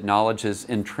and say that knowledge is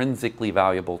intrinsically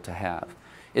valuable to have.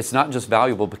 It's not just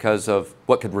valuable because of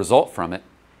what could result from it.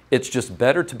 It's just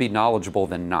better to be knowledgeable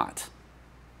than not.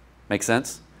 Make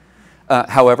sense?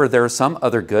 However, there are some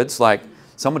other goods, like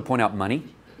some would point out money.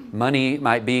 Money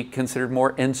might be considered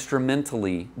more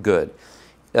instrumentally good.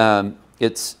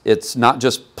 It's not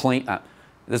just plain,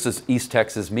 this is East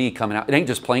Texas me coming out. It ain't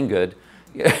just plain good.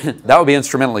 That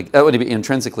would be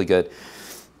intrinsically good.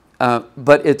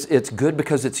 But it's good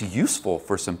because it's useful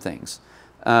for some things.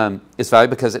 It's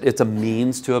valuable because it's a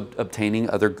means to obtaining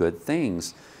other good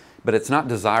things. But it's not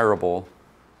desirable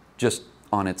just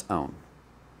on its own.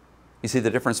 You see the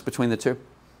difference between the two?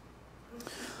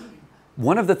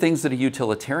 One of the things that a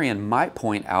utilitarian might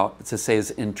point out to say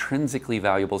is intrinsically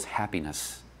valuable is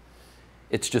happiness.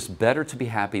 It's just better to be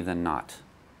happy than not.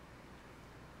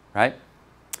 Right?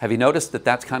 Have you noticed that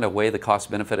that's kind of way the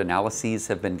cost-benefit analyses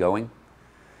have been going?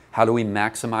 How do we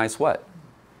maximize what?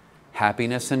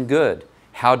 Happiness and good.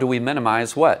 How do we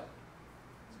minimize what?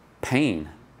 Pain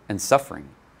and suffering.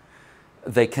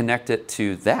 They connect it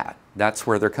to that. That's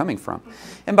where they're coming from.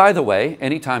 And by the way,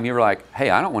 anytime you're like, hey,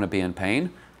 I don't want to be in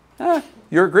pain,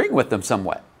 you're agreeing with them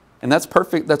somewhat. And that's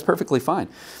perfect. That's perfectly fine.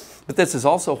 But this is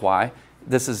also why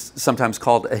this is sometimes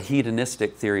called a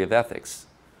hedonistic theory of ethics.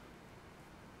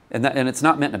 And it's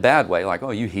not meant in a bad way, like,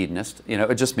 oh, you hedonist. You know,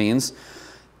 it just means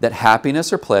that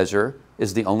happiness or pleasure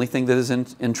is the only thing that is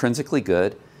intrinsically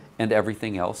good, and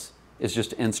everything else is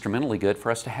just instrumentally good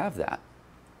for us to have that.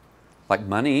 Like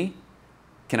money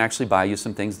can actually buy you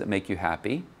some things that make you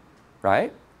happy,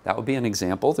 right? That would be an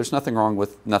example. There's nothing wrong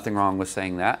with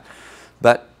saying that,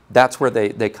 but that's where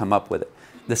they come up with it.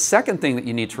 The second thing that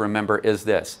you need to remember is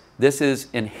this. This is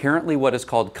inherently what is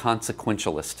called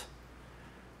consequentialist.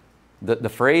 The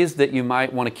phrase that you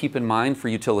might want to keep in mind for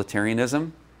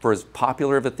utilitarianism, for as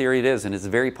popular of a theory it is, and it's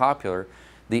very popular,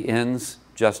 the ends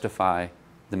justify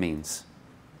the means.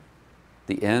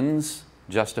 The ends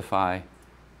justify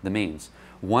the means.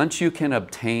 Once you can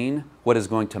obtain what is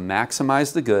going to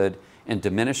maximize the good and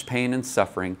diminish pain and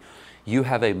suffering, you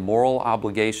have a moral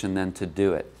obligation then to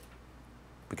do it,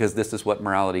 because this is what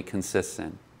morality consists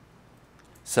in.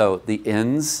 So the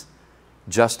ends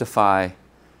justify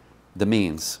the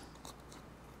means.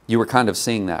 You were kind of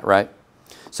seeing that, right?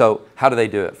 So how do they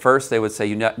do it? First, they would say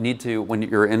you need to, when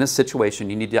you're in a situation,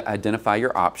 you need to identify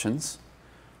your options.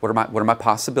 What are my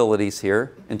possibilities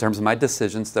here in terms of my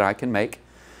decisions that I can make?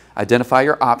 Identify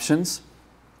your options.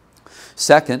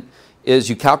 Second is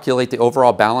you calculate the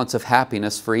overall balance of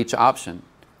happiness for each option.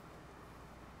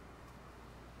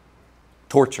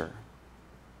 Torture.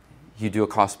 You do a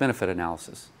cost-benefit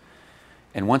analysis.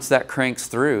 And once that cranks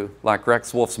through, like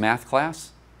Rex Wolf's math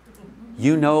class,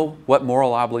 you know what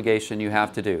moral obligation you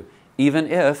have to do,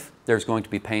 even if there's going to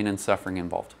be pain and suffering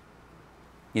involved.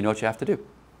 You know what you have to do,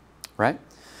 right?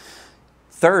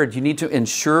 Third, you need to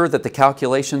ensure that the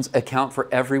calculations account for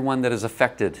everyone that is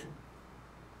affected.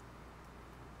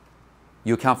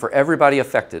 You account for everybody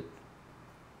affected.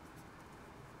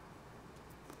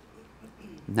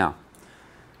 Now,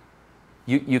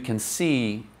 you can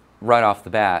see right off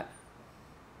the bat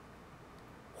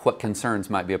what concerns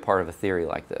might be a part of a theory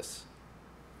like this.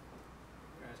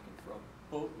 You're asking for a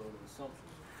boatload of assumptions.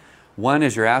 One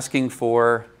is you're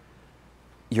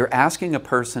asking a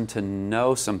person to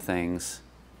know some things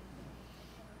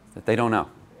that they don't know.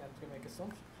 You have to make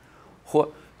assumptions.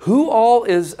 Who all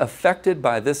is affected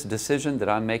by this decision that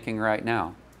I'm making right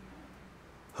now?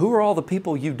 Who are all the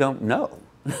people you don't know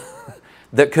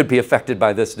that could be affected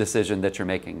by this decision that you're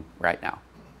making right now?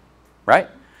 Right?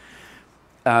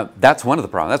 That's one of the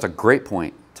problems. That's a great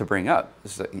point to bring up.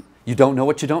 You don't know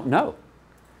what you don't know.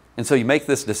 And so you make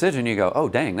this decision, you go, oh,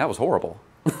 dang, that was horrible.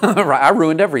 Right? I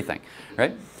ruined everything.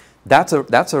 Right? That's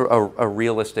a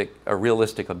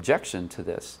realistic objection to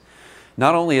this.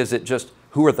 Not only is it just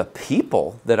who are the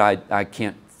people that I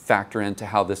can't factor into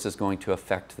how this is going to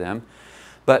affect them,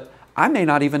 but I may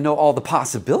not even know all the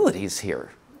possibilities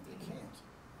here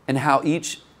and how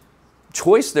each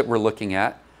choice that we're looking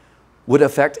at would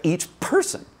affect each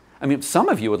person. I mean, some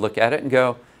of you would look at it and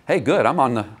go, hey, good, I'm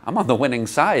on the winning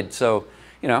side, so,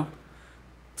 you know,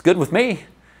 it's good with me.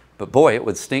 But boy, it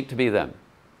would stink to be them,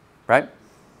 right?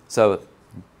 So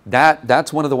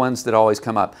that's one of the ones that always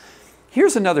come up.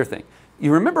 Here's another thing.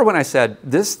 You remember when I said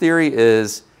this theory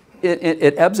is,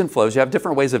 it ebbs and flows. You have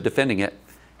different ways of defending it.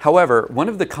 However, one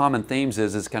of the common themes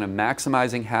is kind of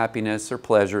maximizing happiness or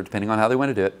pleasure, depending on how they want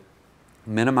to do it.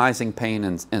 minimizing pain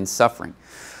and suffering.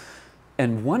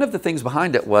 And one of the things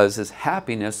behind it is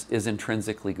happiness is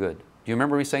intrinsically good. Do you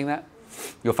remember me saying that?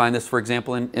 You'll find this, for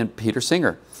example, in Peter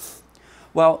Singer.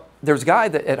 Well, there's a guy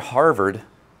at Harvard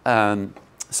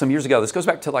some years ago. This goes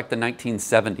back to like the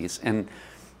 1970s. And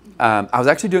I was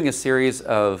actually doing a series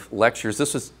of lectures.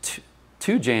 This was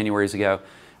two Januaries ago.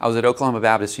 I was at Oklahoma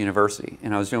Baptist University,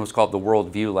 and I was doing what's called the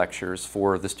Worldview Lectures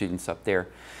for the students up there.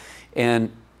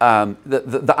 And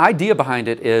the idea behind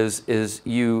it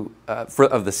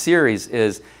of the series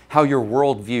is how your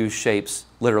worldview shapes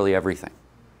literally everything.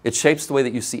 It shapes the way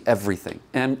that you see everything,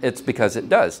 and it's because it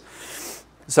does.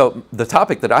 So the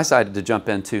topic that I decided to jump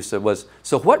into was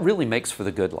what really makes for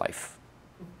the good life?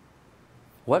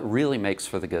 What really makes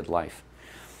for the good life?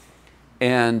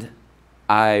 And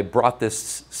I brought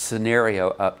this scenario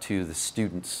up to the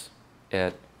students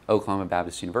at Oklahoma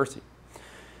Baptist University.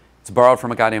 It's borrowed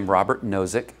from a guy named Robert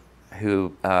Nozick,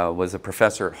 who was a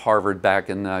professor at Harvard back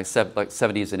in the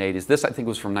 70s and 80s. This, I think,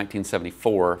 was from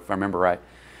 1974, if I remember right.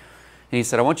 And he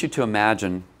said, I want you to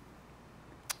imagine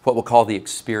what we'll call the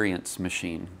experience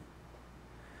machine.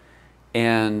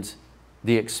 And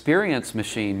the experience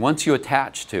machine, once you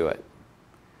attach to it,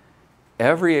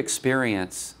 every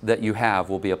experience that you have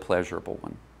will be a pleasurable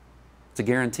one. It's a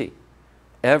guarantee.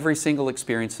 Every single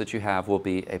experience that you have will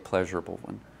be a pleasurable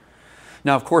one.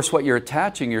 Now, of course, what you're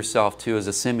attaching yourself to is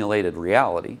a simulated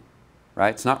reality,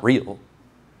 right? It's not real.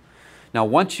 Now,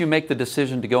 once you make the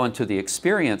decision to go into the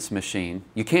experience machine,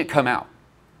 you can't come out.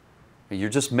 You're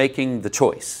just making the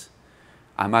choice.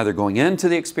 I'm either going into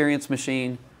the experience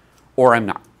machine or I'm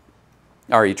not.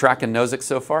 Are you tracking Nozick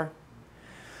so far?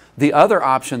 The other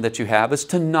option that you have is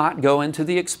to not go into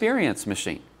the experience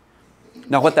machine.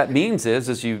 Now, what that means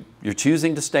is you're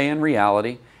choosing to stay in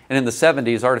reality. And in the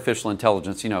 70s, artificial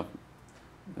intelligence, not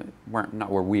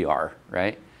where we are,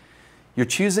 right? You're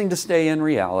choosing to stay in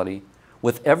reality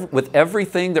with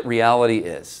everything that reality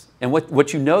is. And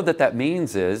what you know that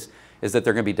means is that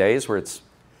there are going to be days where it's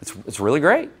really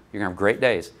great. You're going to have great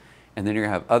days. And then you're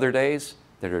going to have other days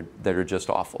that are just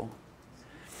awful.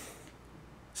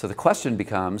 So the question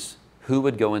becomes, who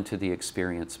would go into the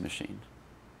experience machine?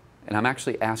 And I'm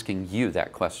actually asking you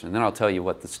that question. And then I'll tell you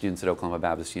what the students at Oklahoma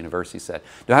Baptist University said.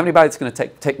 Do I have anybody that's going to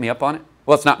take me up on it?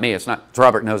 Well, it's not me. It's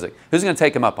Robert Nozick. Who's going to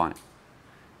take him up on it?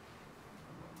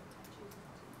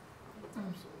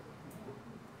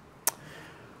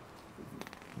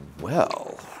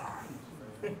 Well,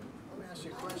 Let me ask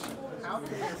you a question. How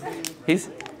can there be he's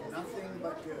nothing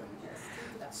but good?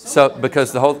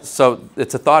 so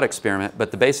it's a thought experiment,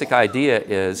 but the basic idea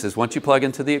is once you plug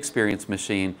into the experience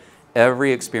machine,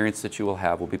 every experience that you will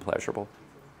have will be pleasurable.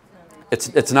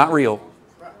 It's not real.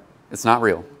 It's not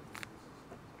real.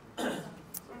 Without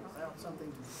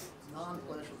something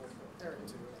non-pleasurable compared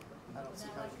to it, I don't see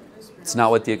how you can experience. It's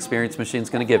not what the experience machine is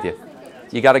going to give you.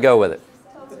 You got to go with it.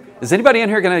 Is anybody in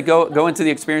here going to go into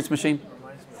the experience machine?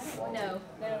 No.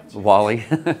 Wally.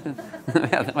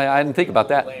 I didn't think about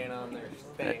that. Laying on their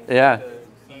thing. Yeah.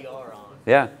 with the ER on.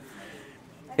 Yeah.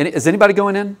 And is anybody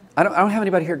going in? I don't have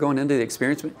anybody here going into the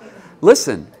experience.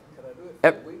 Listen.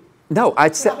 No, I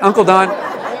said, Uncle Don.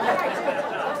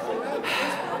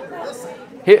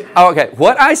 Here, okay,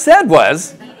 what I said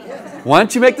was,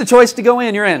 once you make the choice to go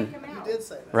in, you're in. You did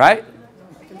say that. Right?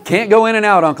 Can't go in and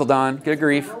out, Uncle Don. Good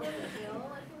grief.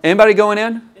 Anybody going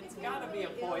in? It's got to be a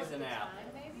poison apple.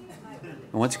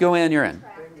 And once you go in, you're in.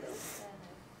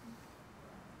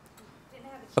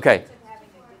 Okay.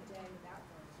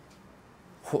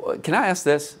 Can I ask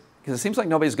this? Because it seems like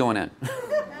nobody's going in.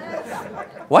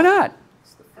 Why not?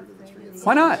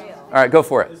 Why not? All right, go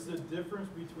for it. It's the difference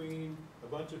between a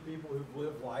bunch of people who've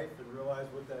lived life and realize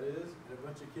what that is, and a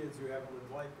bunch of kids who haven't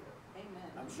lived life yet.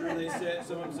 I'm sure they said,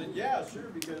 someone said, yeah, sure,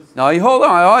 because No, you hold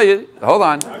on. Hold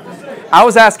on. I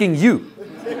was asking you.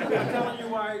 I'm telling you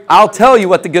why. I'll tell you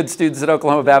what the good students at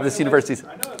Oklahoma Baptist University said.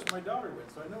 I know it's my daughter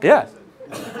went, so I know Yeah.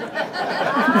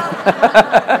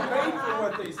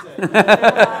 what they said. I paid for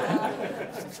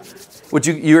what they said. Would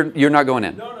you're not going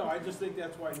in? No, I just think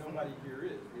that's why nobody here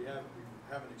is. We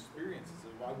haven't experienced it, so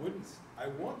why wouldn't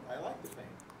I like the pain.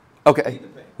 Okay.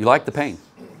 You like the pain.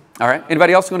 All right.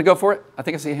 Anybody else going to go for it? I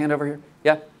think I see a hand over here.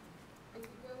 Yeah. If you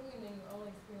go in and you only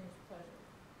experience pleasure,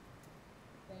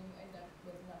 then you end up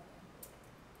with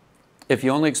nothing. If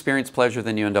you only experience pleasure,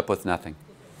 then you end up with nothing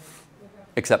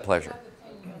except pleasure. Without the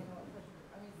pain, you don't know what pleasure.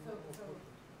 I mean, so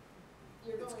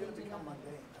you're It's going going to into become nothing.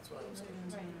 mundane. That's what I was getting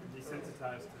to.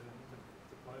 Desensitized to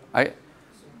pleasure.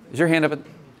 Is your hand up?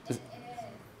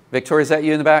 Victoria, is that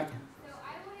you in the back? So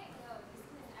I wouldn't go just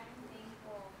because I'm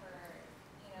thankful for,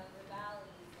 the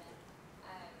valleys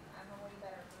and I'm a way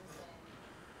better person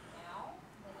now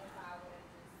than if I would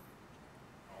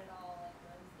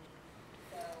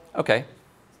Okay.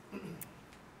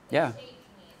 Yeah. It shaped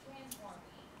me, it transformed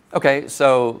me. Okay,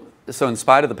 so in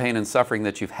spite of the pain and suffering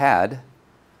that you've had,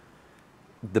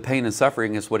 the pain and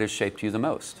suffering is what has shaped you the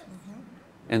most.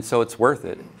 And so it's worth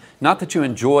it. Not that you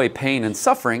enjoy pain and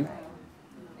suffering,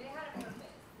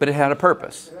 but it had a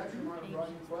purpose.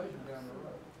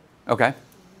 Okay.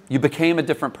 You became a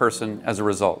different person as a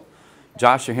result.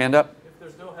 Josh, your hand up? If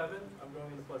there's no heaven, I'm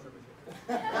going in the pleasure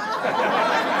machine.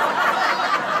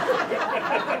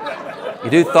 You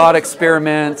do thought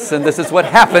experiments, and this is what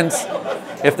happens.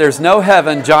 If there's no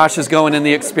heaven, Josh is going in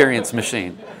the experience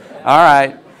machine. All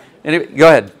right. Anyway, go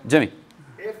ahead, Jimmy.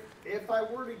 If I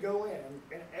were to go in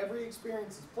and every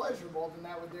experience is pleasurable, then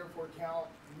that would therefore count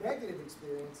negative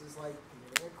experiences like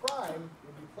committing a crime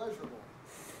would be pleasurable.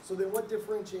 So then what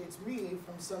differentiates me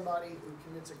from somebody who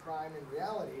commits a crime in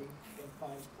reality and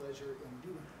finds pleasure in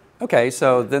doing it? Okay,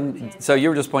 so you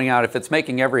were just pointing out if it's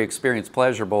making every experience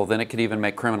pleasurable, then it could even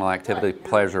make criminal activity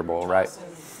pleasurable, right?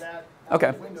 That Okay.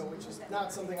 out the window, which is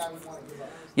not something I would want to give up.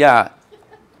 Yeah.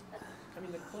 I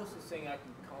mean, the closest thing I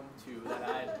can come to that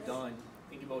I've done,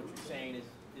 thinking about what you're saying, is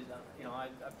you know, I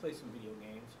play some video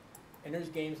games, and there's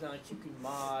games now that you can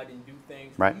mod and do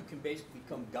things where Right. you can basically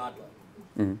become godlike.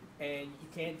 Mhm. And you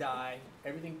can't die,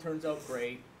 everything turns out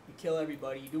great, you kill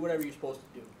everybody, you do whatever you're supposed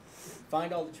to do.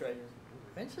 Find all the treasures.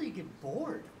 Eventually you get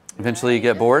bored. Eventually you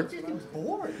get bored? You just get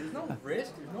bored. There's no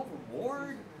risk, there's no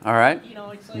reward. All right. You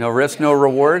know, it's like, No risk, okay, no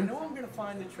reward? I know I'm gonna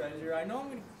find the treasure. I know I'm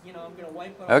gonna, you know, I'm gonna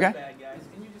wipe out Okay. all the bad guys,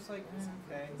 and you're just like,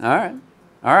 okay. All right.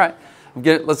 All right.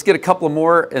 Let's get a couple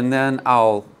more, and then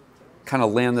I'll kind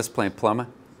of land this plane. Plumma,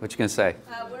 what you going to say?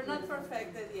 We're not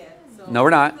perfected yet. So No, we're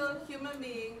not. We're still human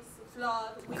beings,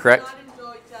 flawed. We Correct. cannot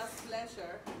enjoy just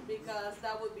pleasure because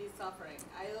that would be suffering.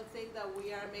 I don't think that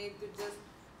we are made to just,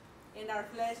 in our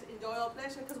flesh, enjoy all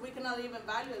pleasure because we cannot even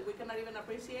value it. We cannot even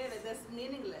appreciate it. That's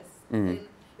meaningless. And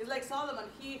it's like Solomon.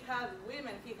 He had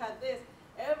women. He had this.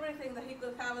 Everything that he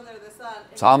could have under the sun.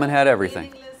 And Solomon it was had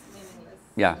everything. Meaningless.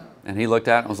 Yeah. And he looked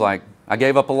at it and was like, I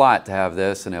gave up a lot to have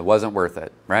this, and it wasn't worth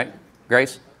it. Right?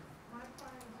 Grace? My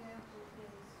prime example is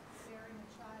bearing a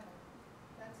child.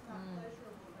 That's not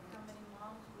pleasurable, but how many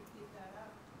moms would give that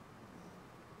up?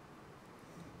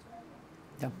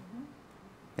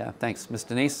 Yeah. Yeah, thanks. Miss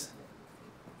Denise?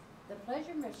 The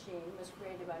pleasure machine was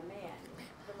created by man.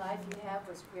 The life you have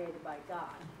was created by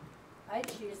God. I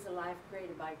choose the life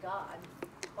created by God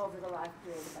over the life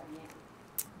created by man.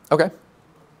 Okay.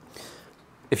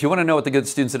 If you want to know what the good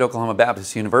students at Oklahoma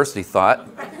Baptist University thought,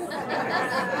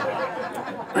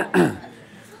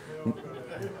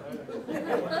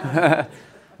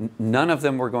 none of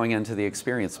them were going into the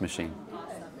experience machine.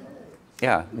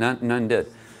 Yeah, none did.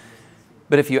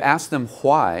 But if you ask them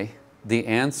why, the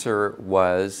answer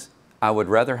was, I would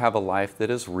rather have a life that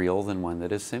is real than one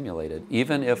that is simulated,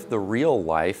 even if the real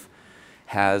life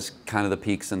has kind of the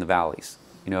peaks and the valleys.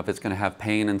 You know, if it's going to have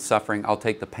pain and suffering, I'll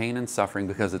take the pain and suffering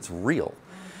because it's real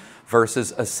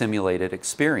versus a simulated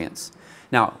experience.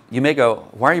 Now, you may go,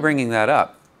 why are you bringing that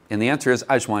up? And the answer is,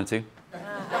 I just wanted to.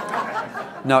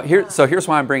 No, here's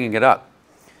why I'm bringing it up.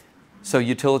 So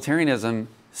utilitarianism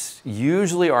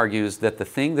usually argues that the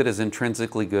thing that is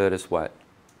intrinsically good is what?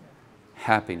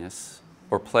 Happiness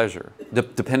or pleasure,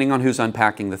 depending on who's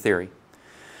unpacking the theory.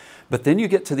 But then you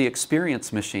get to the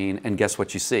experience machine, and guess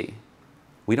what you see?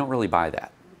 We don't really buy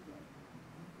that.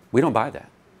 We don't buy that.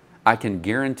 I can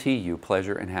guarantee you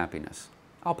pleasure and happiness.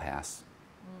 I'll pass.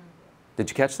 Did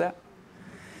you catch that?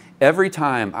 Every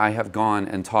time I have gone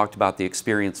and talked about the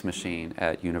experience machine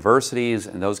at universities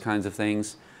and those kinds of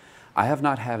things, I have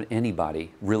not had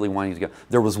anybody really wanting to go.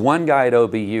 There was one guy at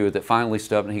OBU that finally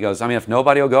stood up and he goes, I mean, if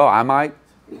nobody will go, I might.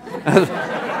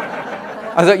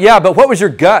 I was like, yeah, but what was your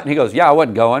gut? And he goes, yeah, I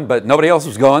wasn't going, but nobody else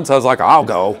was going, so I was like, I'll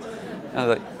go. I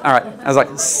was like, all right. I was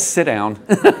like, sit down.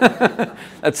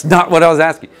 That's not what I was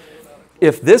asking.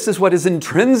 If this is what is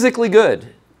intrinsically good,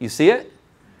 you see it?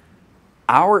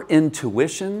 Our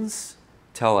intuitions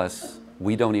tell us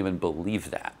we don't even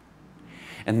believe that.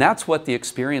 And that's what the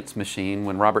experience machine,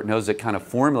 when Robert Nozick kind of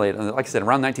formulated, like I said,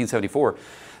 around 1974,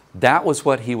 that was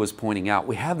what he was pointing out.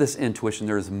 We have this intuition,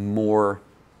 there's more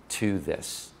to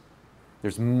this.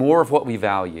 There's more of what we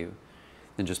value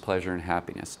than just pleasure and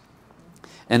happiness.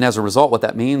 And as a result, what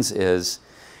that means is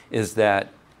that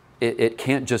it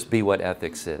can't just be what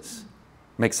ethics is.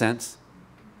 Make sense?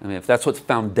 I mean, if that's what's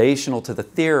foundational to the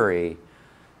theory,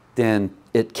 then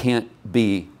it can't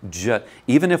be just,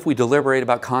 even if we deliberate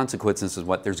about consequences and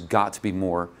what, there's got to be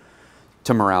more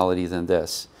to morality than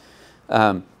this.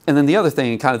 And then the other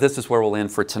thing, and kind of this is where we'll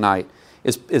end for tonight,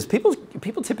 is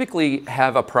people typically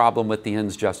have a problem with the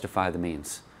ends justify the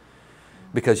means.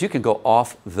 Because you can go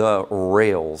off the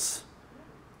rails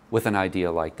with an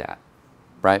idea like that,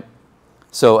 right?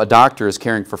 So a doctor is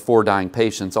caring for 4 dying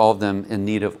patients, all of them in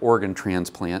need of organ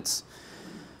transplants.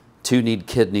 2 need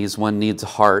kidneys, 1 needs a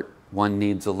heart, 1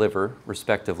 needs a liver,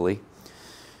 respectively.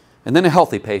 And then a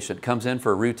healthy patient comes in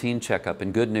for a routine checkup,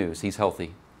 and good news, he's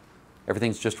healthy.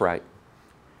 Everything's just right.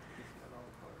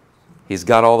 He's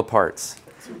got all the parts.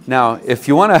 Now, if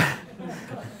you want to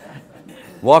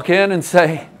walk in and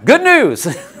say, good news,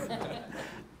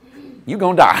 you're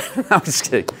going to die. I'm just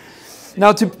kidding.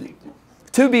 Now,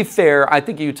 to be fair, I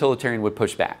think a utilitarian would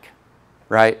push back,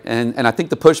 right? And I think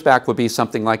the pushback would be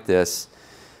something like this.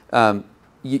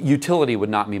 Utility would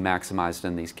not be maximized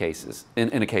in these cases,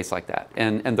 in a case like that.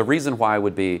 And the reason why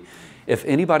would be, if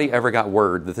anybody ever got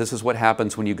word that this is what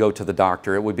happens when you go to the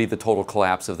doctor, it would be the total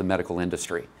collapse of the medical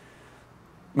industry,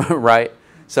 right?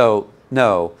 So,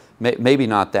 no, maybe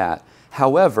not that.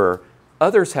 However,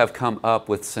 others have come up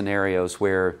with scenarios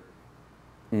where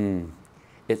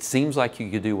it seems like you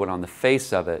could do what on the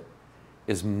face of it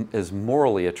is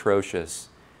morally atrocious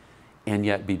and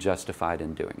yet be justified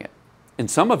in doing it. And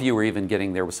some of you are even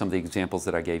getting there with some of the examples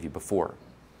that I gave you before,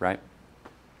 right?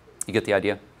 You get the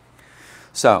idea?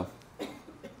 So,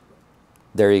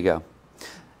 there you go.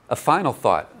 A final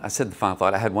thought. I said the final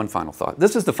thought. I had one final thought.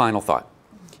 This is the final thought.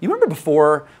 You remember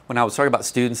before when I was talking about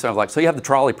students, I was like, so you have the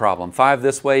trolley problem. 5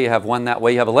 this way, you have 1 that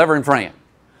way, you have a lever in front of you.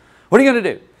 What are you going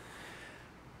to do?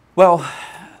 Well,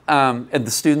 and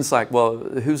the student's like, well,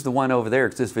 who's the one over there?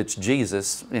 Because if it's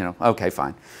Jesus, you know, okay,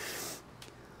 fine.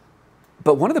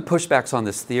 But one of the pushbacks on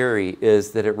this theory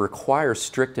is that it requires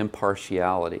strict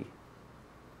impartiality.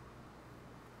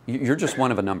 You're just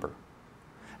one of a number.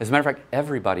 As a matter of fact,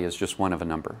 everybody is just one of a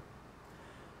number,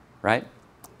 right?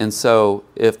 And so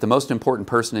if the most important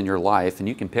person in your life, and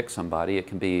you can pick somebody, it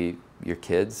can be your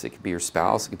kids, it could be your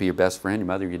spouse, it could be your best friend, your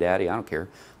mother, your daddy, I don't care,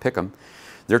 pick them.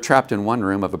 They're trapped in one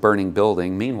room of a burning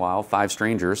building. Meanwhile, 5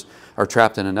 strangers are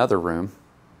trapped in another room.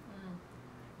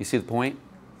 You see the point?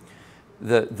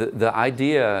 The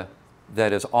idea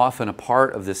that is often a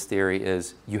part of this theory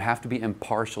is you have to be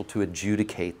impartial to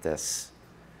adjudicate this.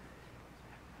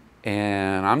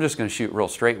 And I'm just going to shoot real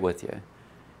straight with you.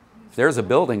 If there's a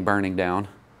building burning down,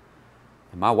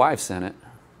 and my wife's in it,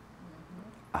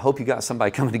 I hope you got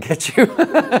somebody coming to get you.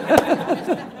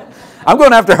 I'm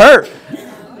going after her.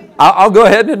 I'll go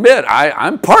ahead and admit,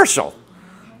 I'm partial.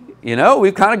 You know,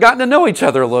 we've kind of gotten to know each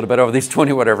other a little bit over these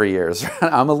 20 whatever years.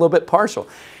 I'm a little bit partial.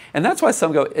 And that's why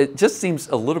some go, it just seems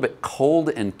a little bit cold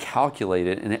and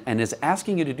calculated and is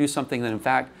asking you to do something that in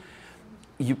fact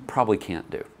you probably can't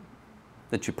do.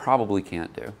 That you probably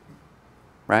can't do.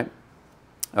 Right?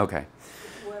 Okay.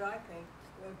 What I think,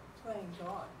 playing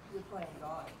God, you're playing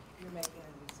God. You're making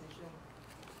a decision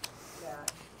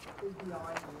that is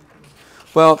beyond you.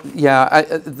 Well, yeah,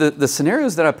 the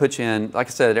scenarios that I put you in, like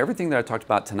I said, everything that I talked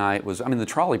about tonight was, I mean, the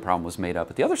trolley problem was made up,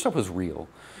 but the other stuff was real.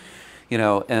 You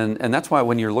know, and that's why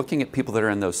when you're looking at people that are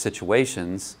in those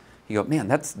situations, you go, man,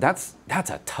 that's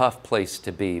a tough place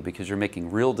to be because you're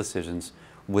making real decisions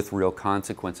with real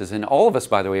consequences. And all of us,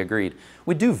 by the way, agreed,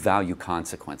 we do value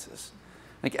consequences.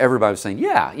 I think everybody was saying,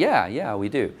 yeah, we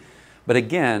do. But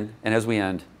again, and as we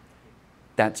end,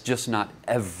 that's just not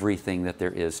everything that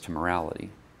there is to morality.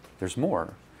 There's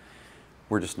more.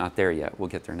 We're just not there yet. We'll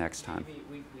get there next time.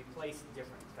 We place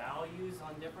different values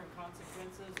on different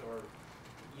consequences, or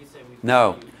you say we...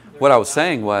 No. What I was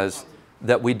saying was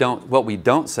that what we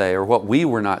don't say, or what we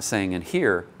were not saying in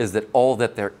here, is that all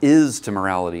that there is to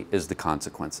morality is the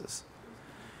consequences.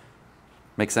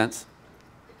 Make sense?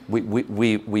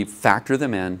 We factor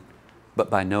them in, but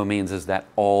by no means is that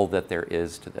all that there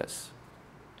is to this.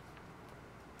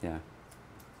 Yeah.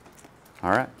 All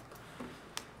right.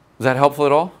 Was that helpful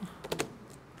at all?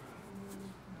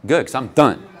 Good, because I'm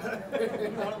done.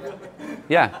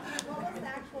 Yeah. What was the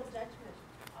actual judgment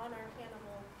on our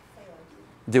animal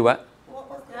failures? Do what? What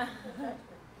was the actual judgment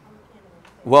on the animal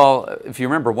failures? Well, if you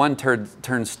remember, one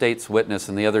turned state's witness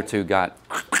and the other 2 got,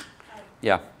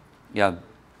 yeah. They're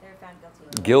found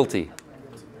Guilty.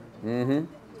 Mm-hmm.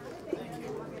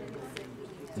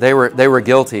 They were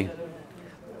guilty.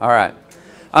 All right.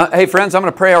 Hey, friends, I'm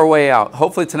going to pray our way out.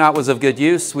 Hopefully tonight was of good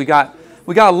use. We got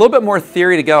a little bit more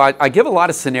theory to go. I give a lot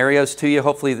of scenarios to you.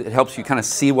 Hopefully it helps you kind of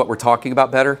see what we're talking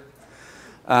about better.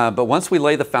 But once we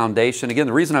lay the foundation, again,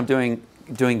 the reason I'm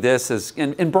doing this is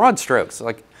in broad strokes.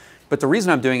 But the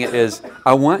reason I'm doing it is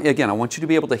I want you to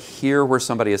be able to hear where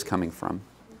somebody is coming from,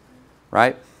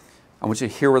 right? I want you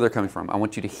to hear where they're coming from. I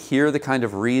want you to hear the kind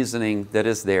of reasoning that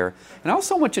is there. And I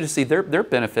also want you to see their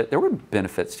benefit. There were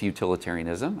benefits to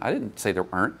utilitarianism. I didn't say there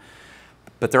weren't.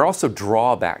 But there are also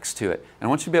drawbacks to it. And I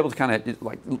want you to be able to kind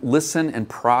of listen and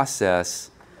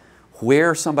process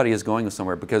where somebody is going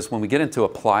somewhere, because when we get into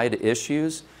applied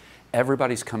issues,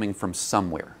 everybody's coming from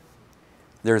somewhere.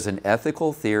 There's an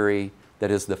ethical theory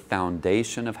that is the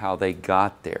foundation of how they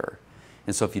got there.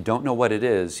 And so if you don't know what it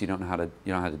is, you don't know how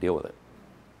to deal with it.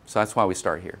 So that's why we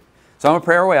start here. So I'm going to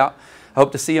pray our way out. I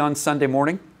hope to see you on Sunday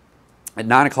morning at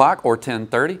 9 o'clock or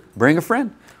 10:30. Bring a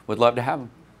friend. Would love to have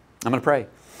them. I'm going to pray.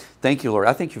 Thank you, Lord.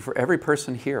 I thank you for every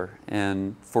person here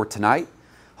and for tonight,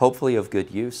 hopefully of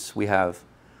good use. We have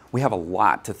a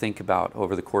lot to think about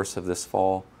over the course of this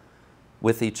fall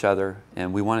with each other,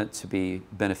 and we want it to be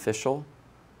beneficial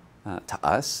to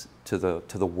us, to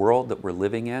the world that we're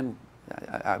living in.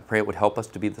 I pray it would help us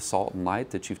to be the salt and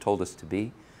light that you've told us to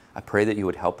be. I pray that you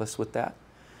would help us with that.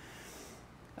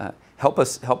 Help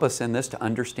us in this to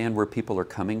understand where people are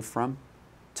coming from,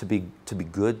 to be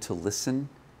good to listen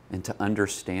and to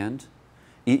understand,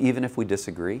 even if we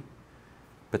disagree,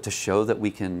 but to show that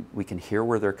we can hear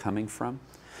where they're coming from,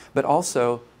 but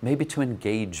also maybe to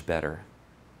engage better.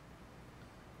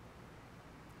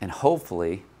 And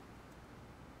hopefully,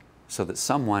 so that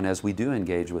someone, as we do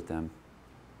engage with them,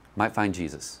 might find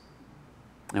Jesus.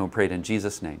 And we'll pray it in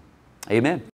Jesus' name.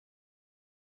 Amen.